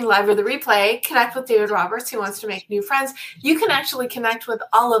you're listening live or the replay, connect with David Roberts. He wants to make new friends. You can actually connect with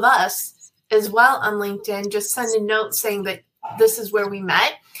all of us as well on LinkedIn. Just send a note saying that this is where we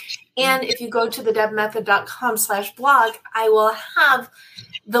met. And if you go to thedebmethod.com/blog, I will have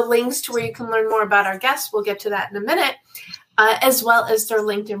the links to where you can learn more about our guests. We'll get to that in a minute, as well as their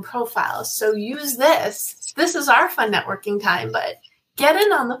LinkedIn profiles. So use this. This is our fun networking time, but get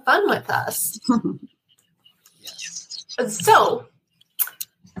in on the fun with us. So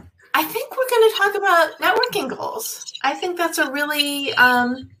I think we're going to talk about networking goals. I think that's a really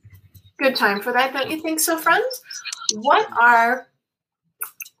good time for that. Don't you think so, friends? What are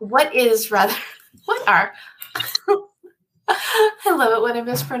I love it when I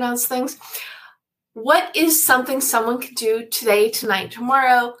mispronounce things. What is something someone could do today, tonight,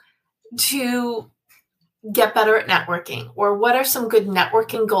 tomorrow to get better at networking? Or what are some good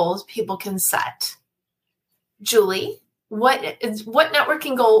networking goals people can set? Julie, what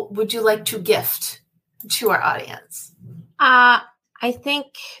networking goal would you like to gift to our audience? I I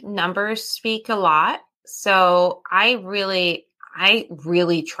think numbers speak a lot. So I really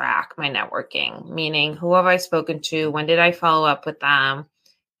track my networking, meaning who have I spoken to? When did I follow up with them?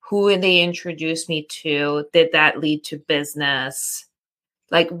 Who did they introduce me to? Did that lead to business?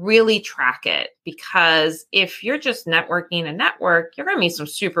 Like really track it, because if you're just networking a network, you're going to meet some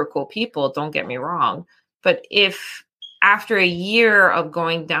super cool people. Don't get me wrong. But if after a year of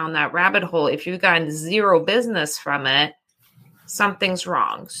going down that rabbit hole, if you've gotten zero business from it, something's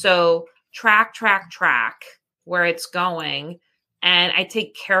wrong. So track where it's going. And I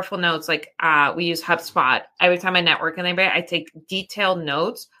take careful notes. Like we use HubSpot. Every time I network with anybody, I take detailed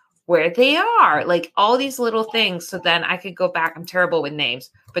notes where they are, like all these little things. So then I could go back. I'm terrible with names,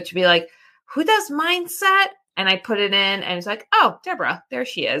 but to be like, who does mindset? And I put it in and it's like, oh, Deborah, there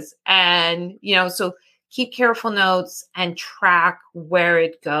she is. And, so keep careful notes and track where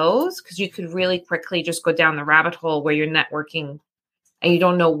it goes, because you could really quickly just go down the rabbit hole where you're networking and you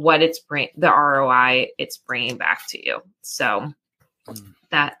don't know what the ROI it's bringing back to you. So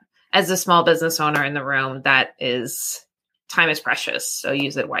that, as a small business owner in the room, time is precious. So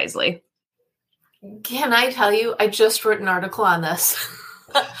use it wisely. Can I tell you, I just wrote an article on this.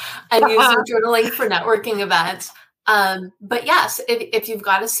 I'm using journaling for networking events. But yes, if you've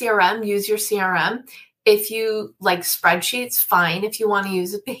got a CRM, use your CRM. If you like spreadsheets, fine. If you want to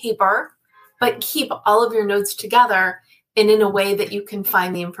use a paper, but keep all of your notes together and in a way that you can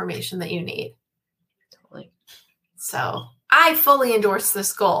find the information that you need. Totally. So I fully endorse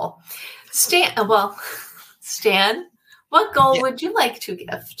this goal. Stan, what goal would you like to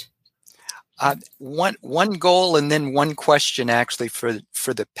gift? One goal and then one question actually for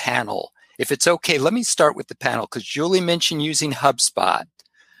the panel. If it's okay, let me start with the panel, because Julie mentioned using HubSpot.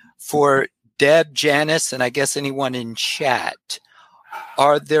 For Deb, Janice, and I guess anyone in chat,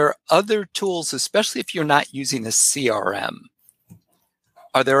 are there other tools, especially if you're not using a CRM,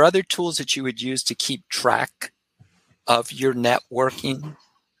 are there other tools that you would use to keep track of your networking?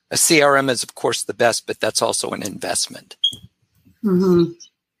 A CRM is, of course, the best, but that's also an investment. Mm-hmm.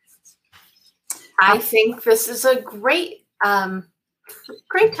 I think this is a great time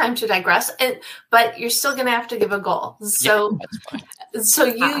to digress, but you're still going to have to give a goal. So, that's fine. So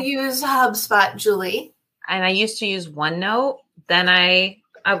you use HubSpot, Julie, and I used to use OneNote. Then I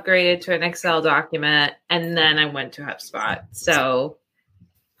upgraded to an Excel document, and then I went to HubSpot. So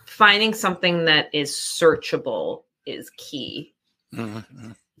finding something that is searchable is key.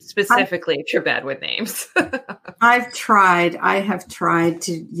 Mm-hmm. Specifically, if you're bad with names. I have tried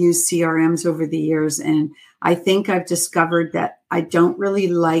to use CRMs over the years, and I think I've discovered that I don't really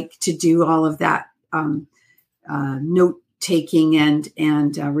like to do all of that note taking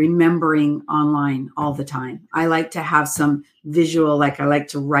and remembering online all the time. I like to have some visual, like I like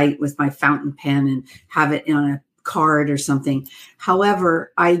to write with my fountain pen and have it on a card or something.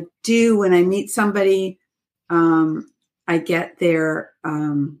 However, I do, when I meet somebody, I get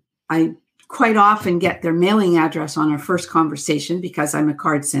I quite often get their mailing address on our first conversation because I'm a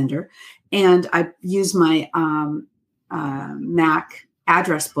card sender. And I use my Mac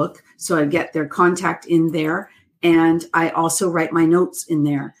address book. So I get their contact in there. And I also write my notes in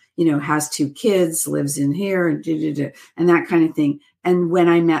there, has 2 kids, lives in here, and that kind of thing. And when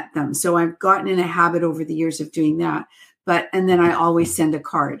I met them. So I've gotten in a habit over the years of doing that. And then I always send a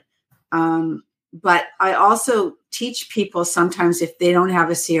card. But I also teach people sometimes, if they don't have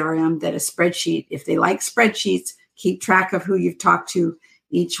a CRM, that a spreadsheet, if they like spreadsheets, keep track of who you've talked to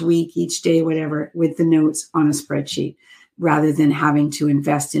each week, each day, whatever, with the notes on a spreadsheet, rather than having to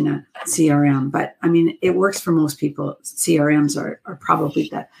invest in a CRM. But I mean, it works for most people. CRMs are probably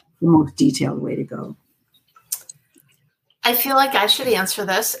the most detailed way to go. I feel like I should answer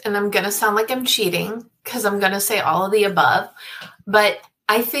this, and I'm going to sound like I'm cheating because I'm going to say all of the above. But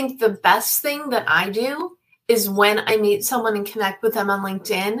I think the best thing that I do is when I meet someone and connect with them on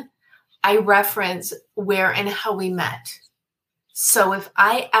LinkedIn, I reference where and how we met. So if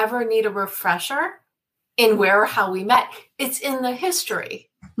I ever need a refresher in where or how we met, it's in the history.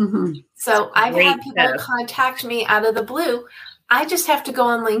 Mm-hmm. So I've had people contact me out of the blue. I just have to go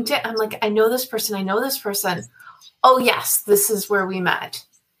on LinkedIn. I'm like, I know this person. Oh, yes, this is where we met.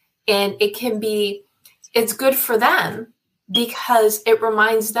 And it's good for them because it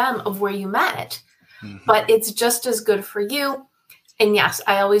reminds them of where you met. Mm-hmm. But it's just as good for you. And yes,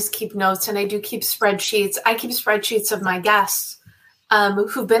 I always keep notes, and I do keep spreadsheets. I keep spreadsheets of my guests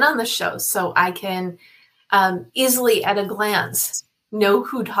who've been on the show, so I can easily at a glance know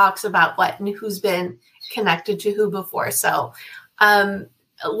who talks about what and who's been connected to who before. So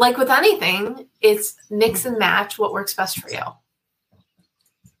like with anything, it's mix and match what works best for you.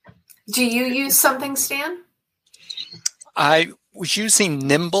 Do you use something, Stan? was using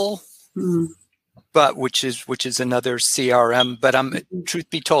Nimble, Mm. but which is another CRM. But truth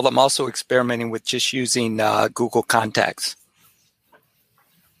be told, I'm also experimenting with just using Google Contacts,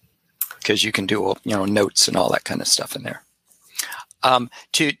 because you can do notes and all that kind of stuff in there.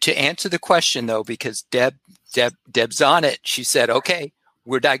 To answer the question though, because Deb's on it, she said, "Okay,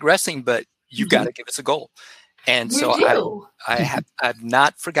 we're digressing, but you got to give us a goal." And so I've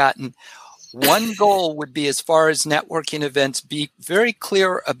not forgotten. One goal would be, as far as networking events, be very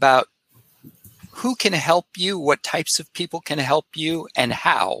clear about who can help you, what types of people can help you, and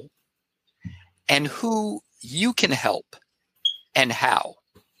how, and who you can help and how.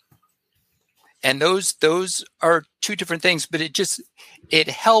 And those are two different things, but it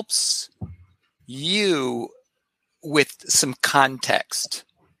helps you with some context.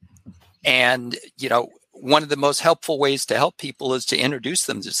 And, one of the most helpful ways to help people is to introduce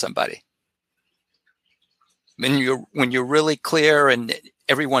them to somebody. When you're really clear and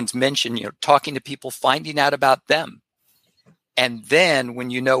everyone's mentioned, talking to people, finding out about them. And then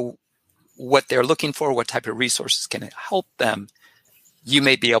when you know what they're looking for, what type of resources can help them, you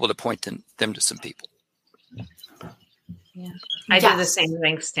may be able to point them to some people. Yeah. I do the same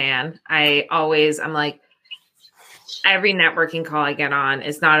thing, Stan. I'm like, every networking call I get on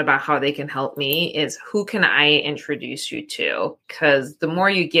is not about how they can help me, is who can I introduce you to? Because the more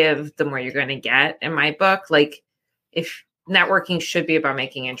you give, the more you're going to get in my book. Like, if networking should be about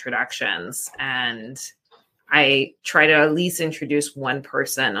making introductions, and I try to at least introduce one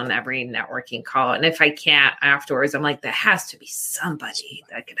person on every networking call. And if I can't afterwards, I'm like, there has to be somebody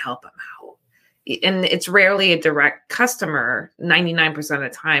that can help them out. And it's rarely a direct customer. 99% of the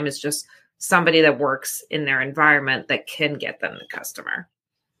time, it's just somebody that works in their environment that can get them the customer.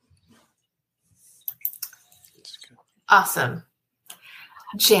 Awesome.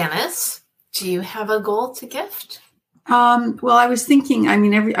 Janice, do you have a goal to gift? Well, I was thinking, I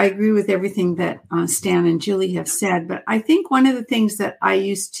agree with everything that Stan and Julie have said, but I think one of the things that I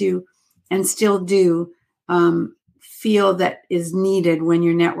used to and still do feel that is needed when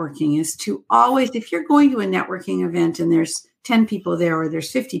you're networking is to always, if you're going to a networking event and there's 10 people there or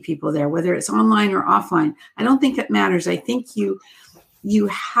there's 50 people there, whether it's online or offline, I don't think it matters. I think you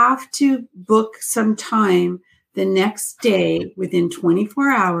have to book some time the next day within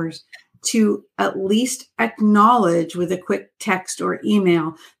 24 hours to at least acknowledge with a quick text or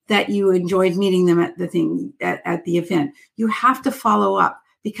email that you enjoyed meeting them at the event. You have to follow up,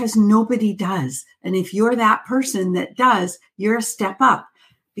 because nobody does. And if you're that person that does, you're a step up,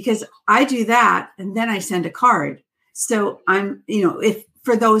 because I do that and then I send a card. So I'm, if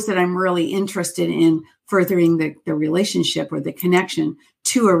for those that I'm really interested in furthering the relationship or the connection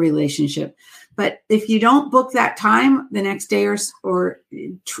to a relationship. But if you don't book that time the next day or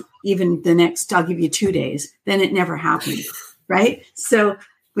even the next, I'll give you 2 days, then it never happened, right? So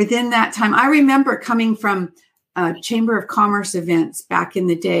within that time, I remember coming from Chamber of Commerce events back in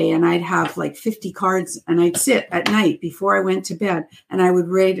the day, and I'd have like 50 cards, and I'd sit at night before I went to bed, and I would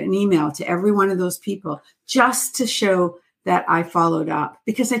write an email to every one of those people just to show that I followed up,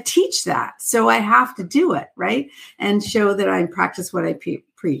 because I teach that. So I have to do it, right? And show that I practice what I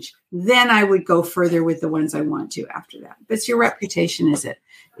preach. Then I would go further with the ones I want to after that. But your reputation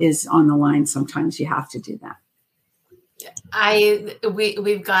is on the line. Sometimes you have to do that.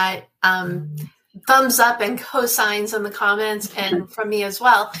 We've got thumbs up and cosigns in the comments, and from me as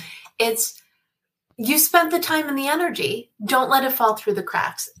well. It's, you spent the time and the energy. Don't let it fall through the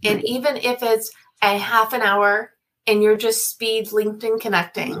cracks. And even if it's a half an hour and you're just speed LinkedIn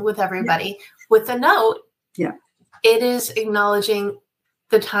connecting with everybody with a note, it is acknowledging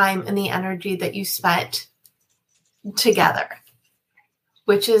the time and the energy that you spent together,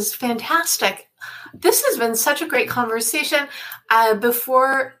 which is fantastic. This has been such a great conversation.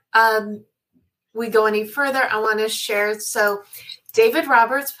 Before we go any further, I want to share. So David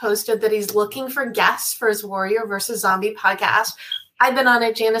Roberts posted that he's looking for guests for his Warrior versus Zombie podcast. I've been on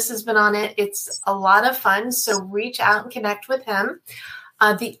it. Janice has been on it. It's a lot of fun. So reach out and connect with him.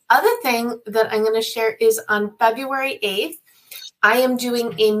 The other thing that I'm going to share is on February 8th, I am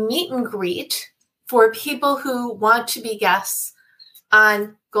doing a meet and greet for people who want to be guests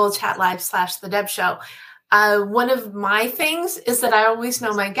on Gold Chat Live / The Deb Show. One of my things is that I always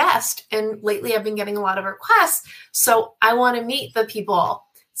know my guest, and lately I've been getting a lot of requests. So I want to meet the people.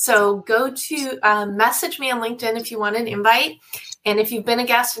 So go to message me on LinkedIn if you want an invite. And if you've been a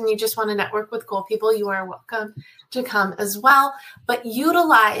guest and you just want to network with cool people, you are welcome to come as well. But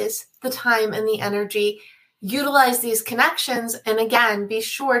utilize the time and the energy, utilize these connections. And again, be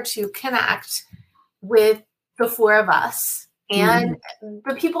sure to connect with the four of us and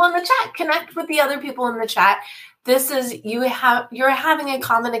the people in the chat. Connect with the other people in the chat. This is, you're having a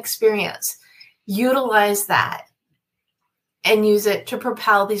common experience. Utilize that and use it to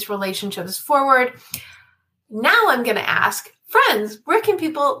propel these relationships forward. Now I'm going to ask, friends, where can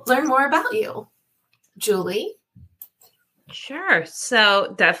people learn more about you? Julie? Sure.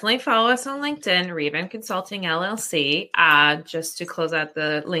 So definitely follow us on LinkedIn, Revent Consulting LLC, just to close out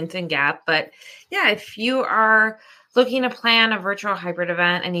the LinkedIn gap. But yeah, if you are looking to plan a virtual hybrid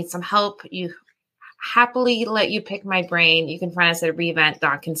event and need some help, you happily let you pick my brain. You can find us at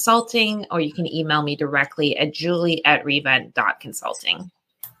revent.consulting, or you can email me directly at julie@revent.consulting.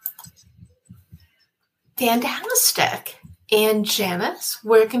 Fantastic. And Janice,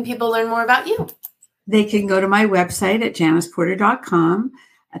 where can people learn more about you? They can go to my website at janiceporter.com.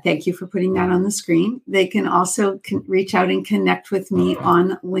 Thank you for putting that on the screen. They can also reach out and connect with me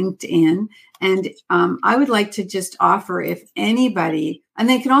on LinkedIn. And I would like to just offer, if anybody, and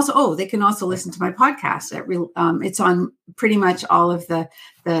they can also listen to my podcast. It's on pretty much all of the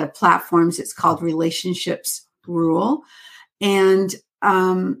platforms. It's called Relationships Rule. And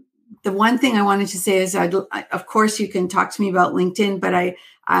the one thing I wanted to say is, of course, you can talk to me about LinkedIn, but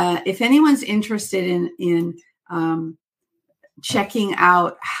if anyone's interested in checking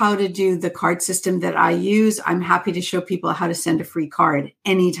out how to do the card system that I use, I'm happy to show people how to send a free card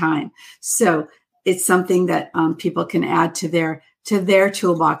anytime. So it's something that people can add to their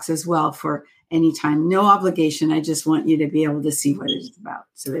toolbox as well for any time. No obligation. I just want you to be able to see what it's about.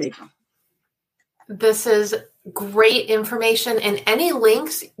 So there you go. This is great information, and any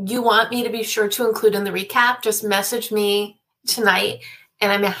links you want me to be sure to include in the recap, just message me tonight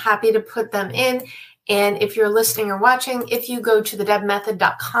and I'm happy to put them in. And if you're listening or watching, if you go to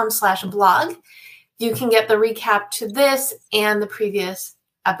thedebmethod.com/blog, you can get the recap to this and the previous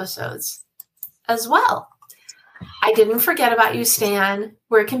episodes as well. I didn't forget about you, Stan.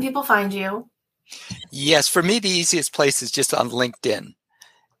 Where can people find you? Yes, for me, the easiest place is just on LinkedIn.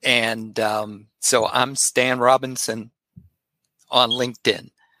 And so I'm Stan Robinson on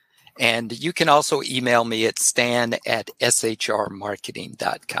LinkedIn. And you can also email me at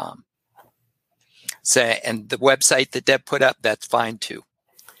stan@shrmarketing.com. So, and the website that Deb put up, that's fine too.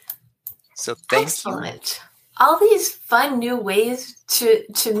 So thanks. Excellent. All these fun new ways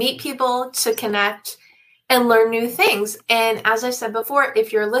to meet people, to connect, and learn new things. And as I said before,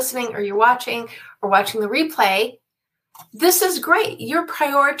 if you're listening or you're watching the replay, this is great. You're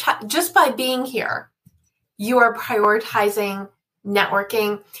just by being here, you are prioritizing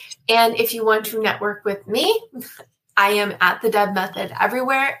networking. And if you want to network with me, I am at the Deb Method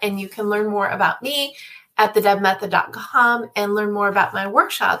everywhere, and you can learn more about me at thedebmethod.com and learn more about my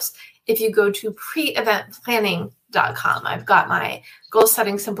workshops if you go to preeventplanning.com. I've got my goal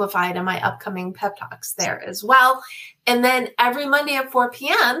setting simplified and my upcoming pep talks there as well. And then every Monday at 4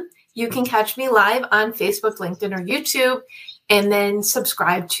 p.m., you can catch me live on Facebook, LinkedIn, or YouTube, and then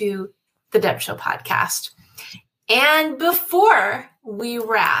subscribe to the Deb Show podcast. And before we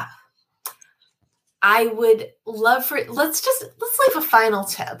wrap, I would love let's leave a final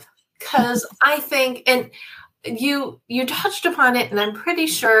tip, because I think, and you touched upon it, and I'm pretty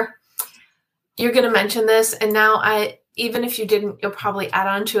sure you're going to mention this. And now even if you didn't, you'll probably add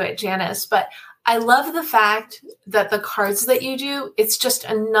on to it, Janice, but I love the fact that the cards that you do, it's just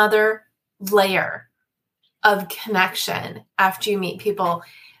another layer of connection after you meet people.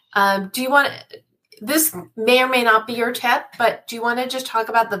 This may or may not be your tip, but do you want to just talk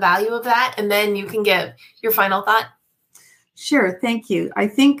about the value of that, and then you can give your final thought? Sure. Thank you. I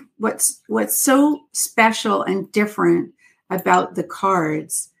think what's so special and different about the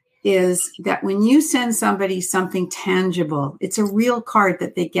cards is that when you send somebody something tangible, it's a real card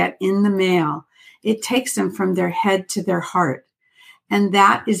that they get in the mail. It takes them from their head to their heart. And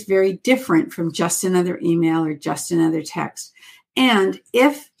that is very different from just another email or just another text. And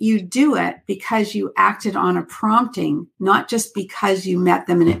if you do it because you acted on a prompting, not just because you met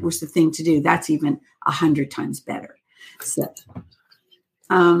them and it was the thing to do, that's even 100 times better. So,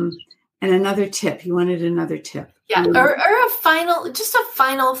 and another tip, you wanted another tip. Yeah. Or a final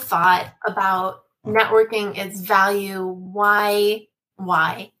thought about networking, its value. Why?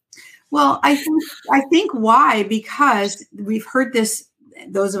 Well, I think why, because we've heard this,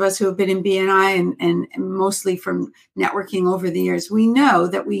 those of us who have been in BNI and mostly from networking over the years, we know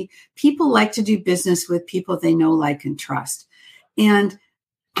that people like to do business with people they know, like, and trust. And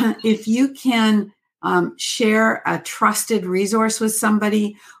if you can share a trusted resource with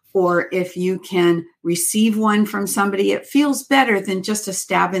somebody, or if you can receive one from somebody, it feels better than just a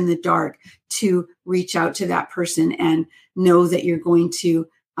stab in the dark to reach out to that person and know that you're going to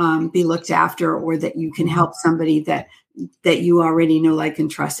be looked after, or that you can help somebody that that you already know, like,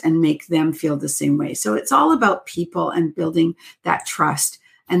 and trust, and make them feel the same way. So it's all about people and building that trust.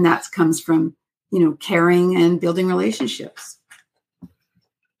 And that comes from, caring and building relationships.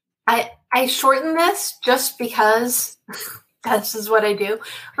 I shorten this just because this is what I do.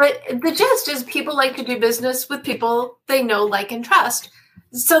 But the gist is people like to do business with people they know, like, and trust.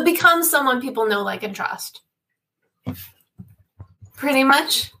 So become someone people know, like, and trust. Pretty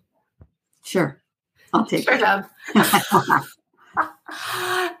much. Sure. I'll take it. Deb.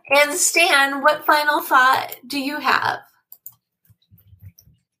 And Stan, what final thought do you have?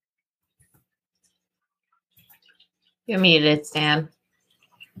 You're muted, Stan.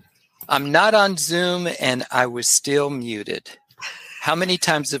 I'm not on Zoom and I was still muted. How many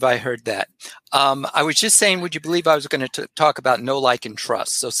times have I heard that? I was just saying, would you believe I was going to talk about know, like, and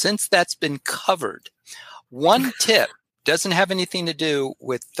trust? So since that's been covered, one tip doesn't have anything to do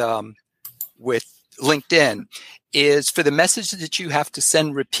with LinkedIn is for the message that you have to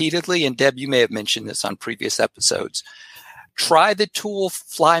send repeatedly. And Deb, you may have mentioned this on previous episodes. Try the tool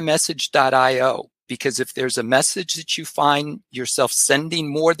flymessage.io. Because if there's a message that you find yourself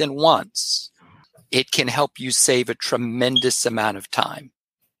sending more than once, it can help you save a tremendous amount of time.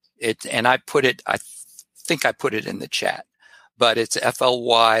 And I think I put it in the chat, but it's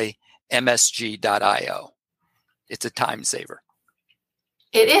flymsg.io. It's a time saver.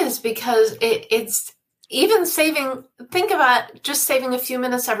 It is, because it's even saving, think about just saving a few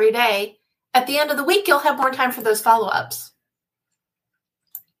minutes every day. At the end of the week, you'll have more time for those follow-ups.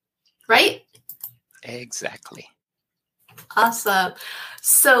 Right? Exactly. Awesome.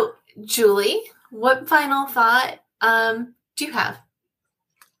 So, Julie, what final thought do you have?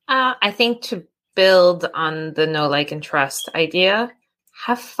 I think to build on the know, like, and trust idea,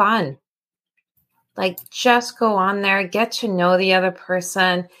 have fun. Like, just go on there, get to know the other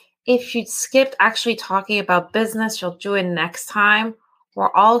person. If you skipped actually talking about business, you'll do it next time.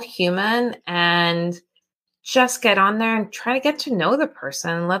 We're all human, and just get on there and try to get to know the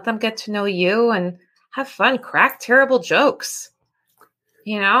person. Let them get to know you and have fun. Crack terrible jokes.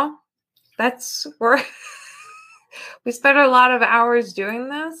 That's where we spent a lot of hours doing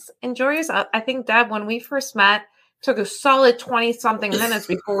this. Enjoy yourself. I think, Deb, when we first met, took a solid 20-something minutes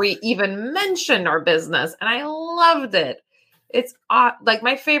before we even mentioned our business. And I loved it. It's like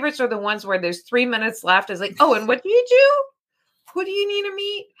my favorites are the ones where there's 3 minutes left. It's like, oh, and what do you do? Who do you need to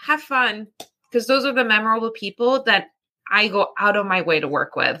meet? Have fun. Because those are the memorable people that I go out of my way to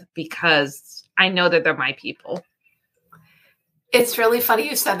work with, because I know that they're my people. It's really funny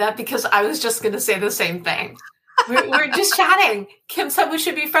you said that, because I was just going to say the same thing. We're just chatting. Kim said we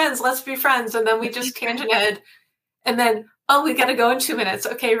should be friends. Let's be friends. And then we just tangented. And then, oh, we got to go in 2 minutes.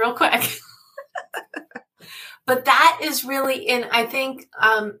 Okay, real quick. But that is really I think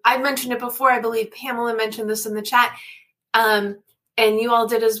I mentioned it before. I believe Pamela mentioned this in the chat. And you all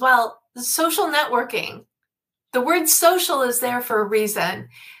did as well. Social networking. The word social is there for a reason.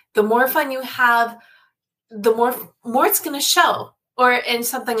 The more fun you have, the more it's going to show. And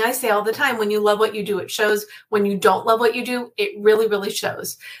something I say all the time, when you love what you do, it shows. When you don't love what you do, it really, really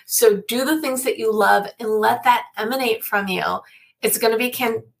shows. So do the things that you love and let that emanate from you. It's going to be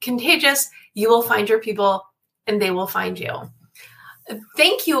contagious. You will find your people and they will find you.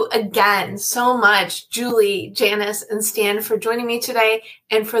 Thank you again so much, Julie, Janice, and Stan, for joining me today.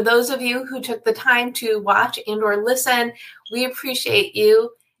 And for those of you who took the time to watch and or listen, we appreciate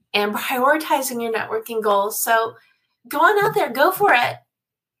you and prioritizing your networking goals. So go on out there, go for it.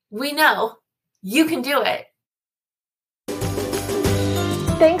 We know you can do it.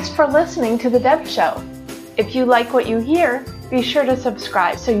 Thanks for listening to The Deb Show. If you like what you hear, be sure to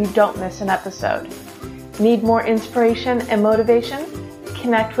subscribe so you don't miss an episode. Need more inspiration and motivation?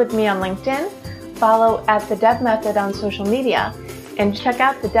 Connect with me on LinkedIn, follow @The Deb Method on social media, and check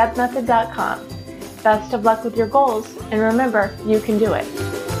out thedebmethod.com. Best of luck with your goals, and remember, you can do it.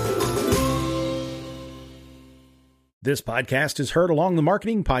 This podcast is heard along the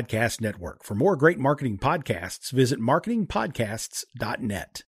Marketing Podcast Network. For more great marketing podcasts, visit marketingpodcasts.net.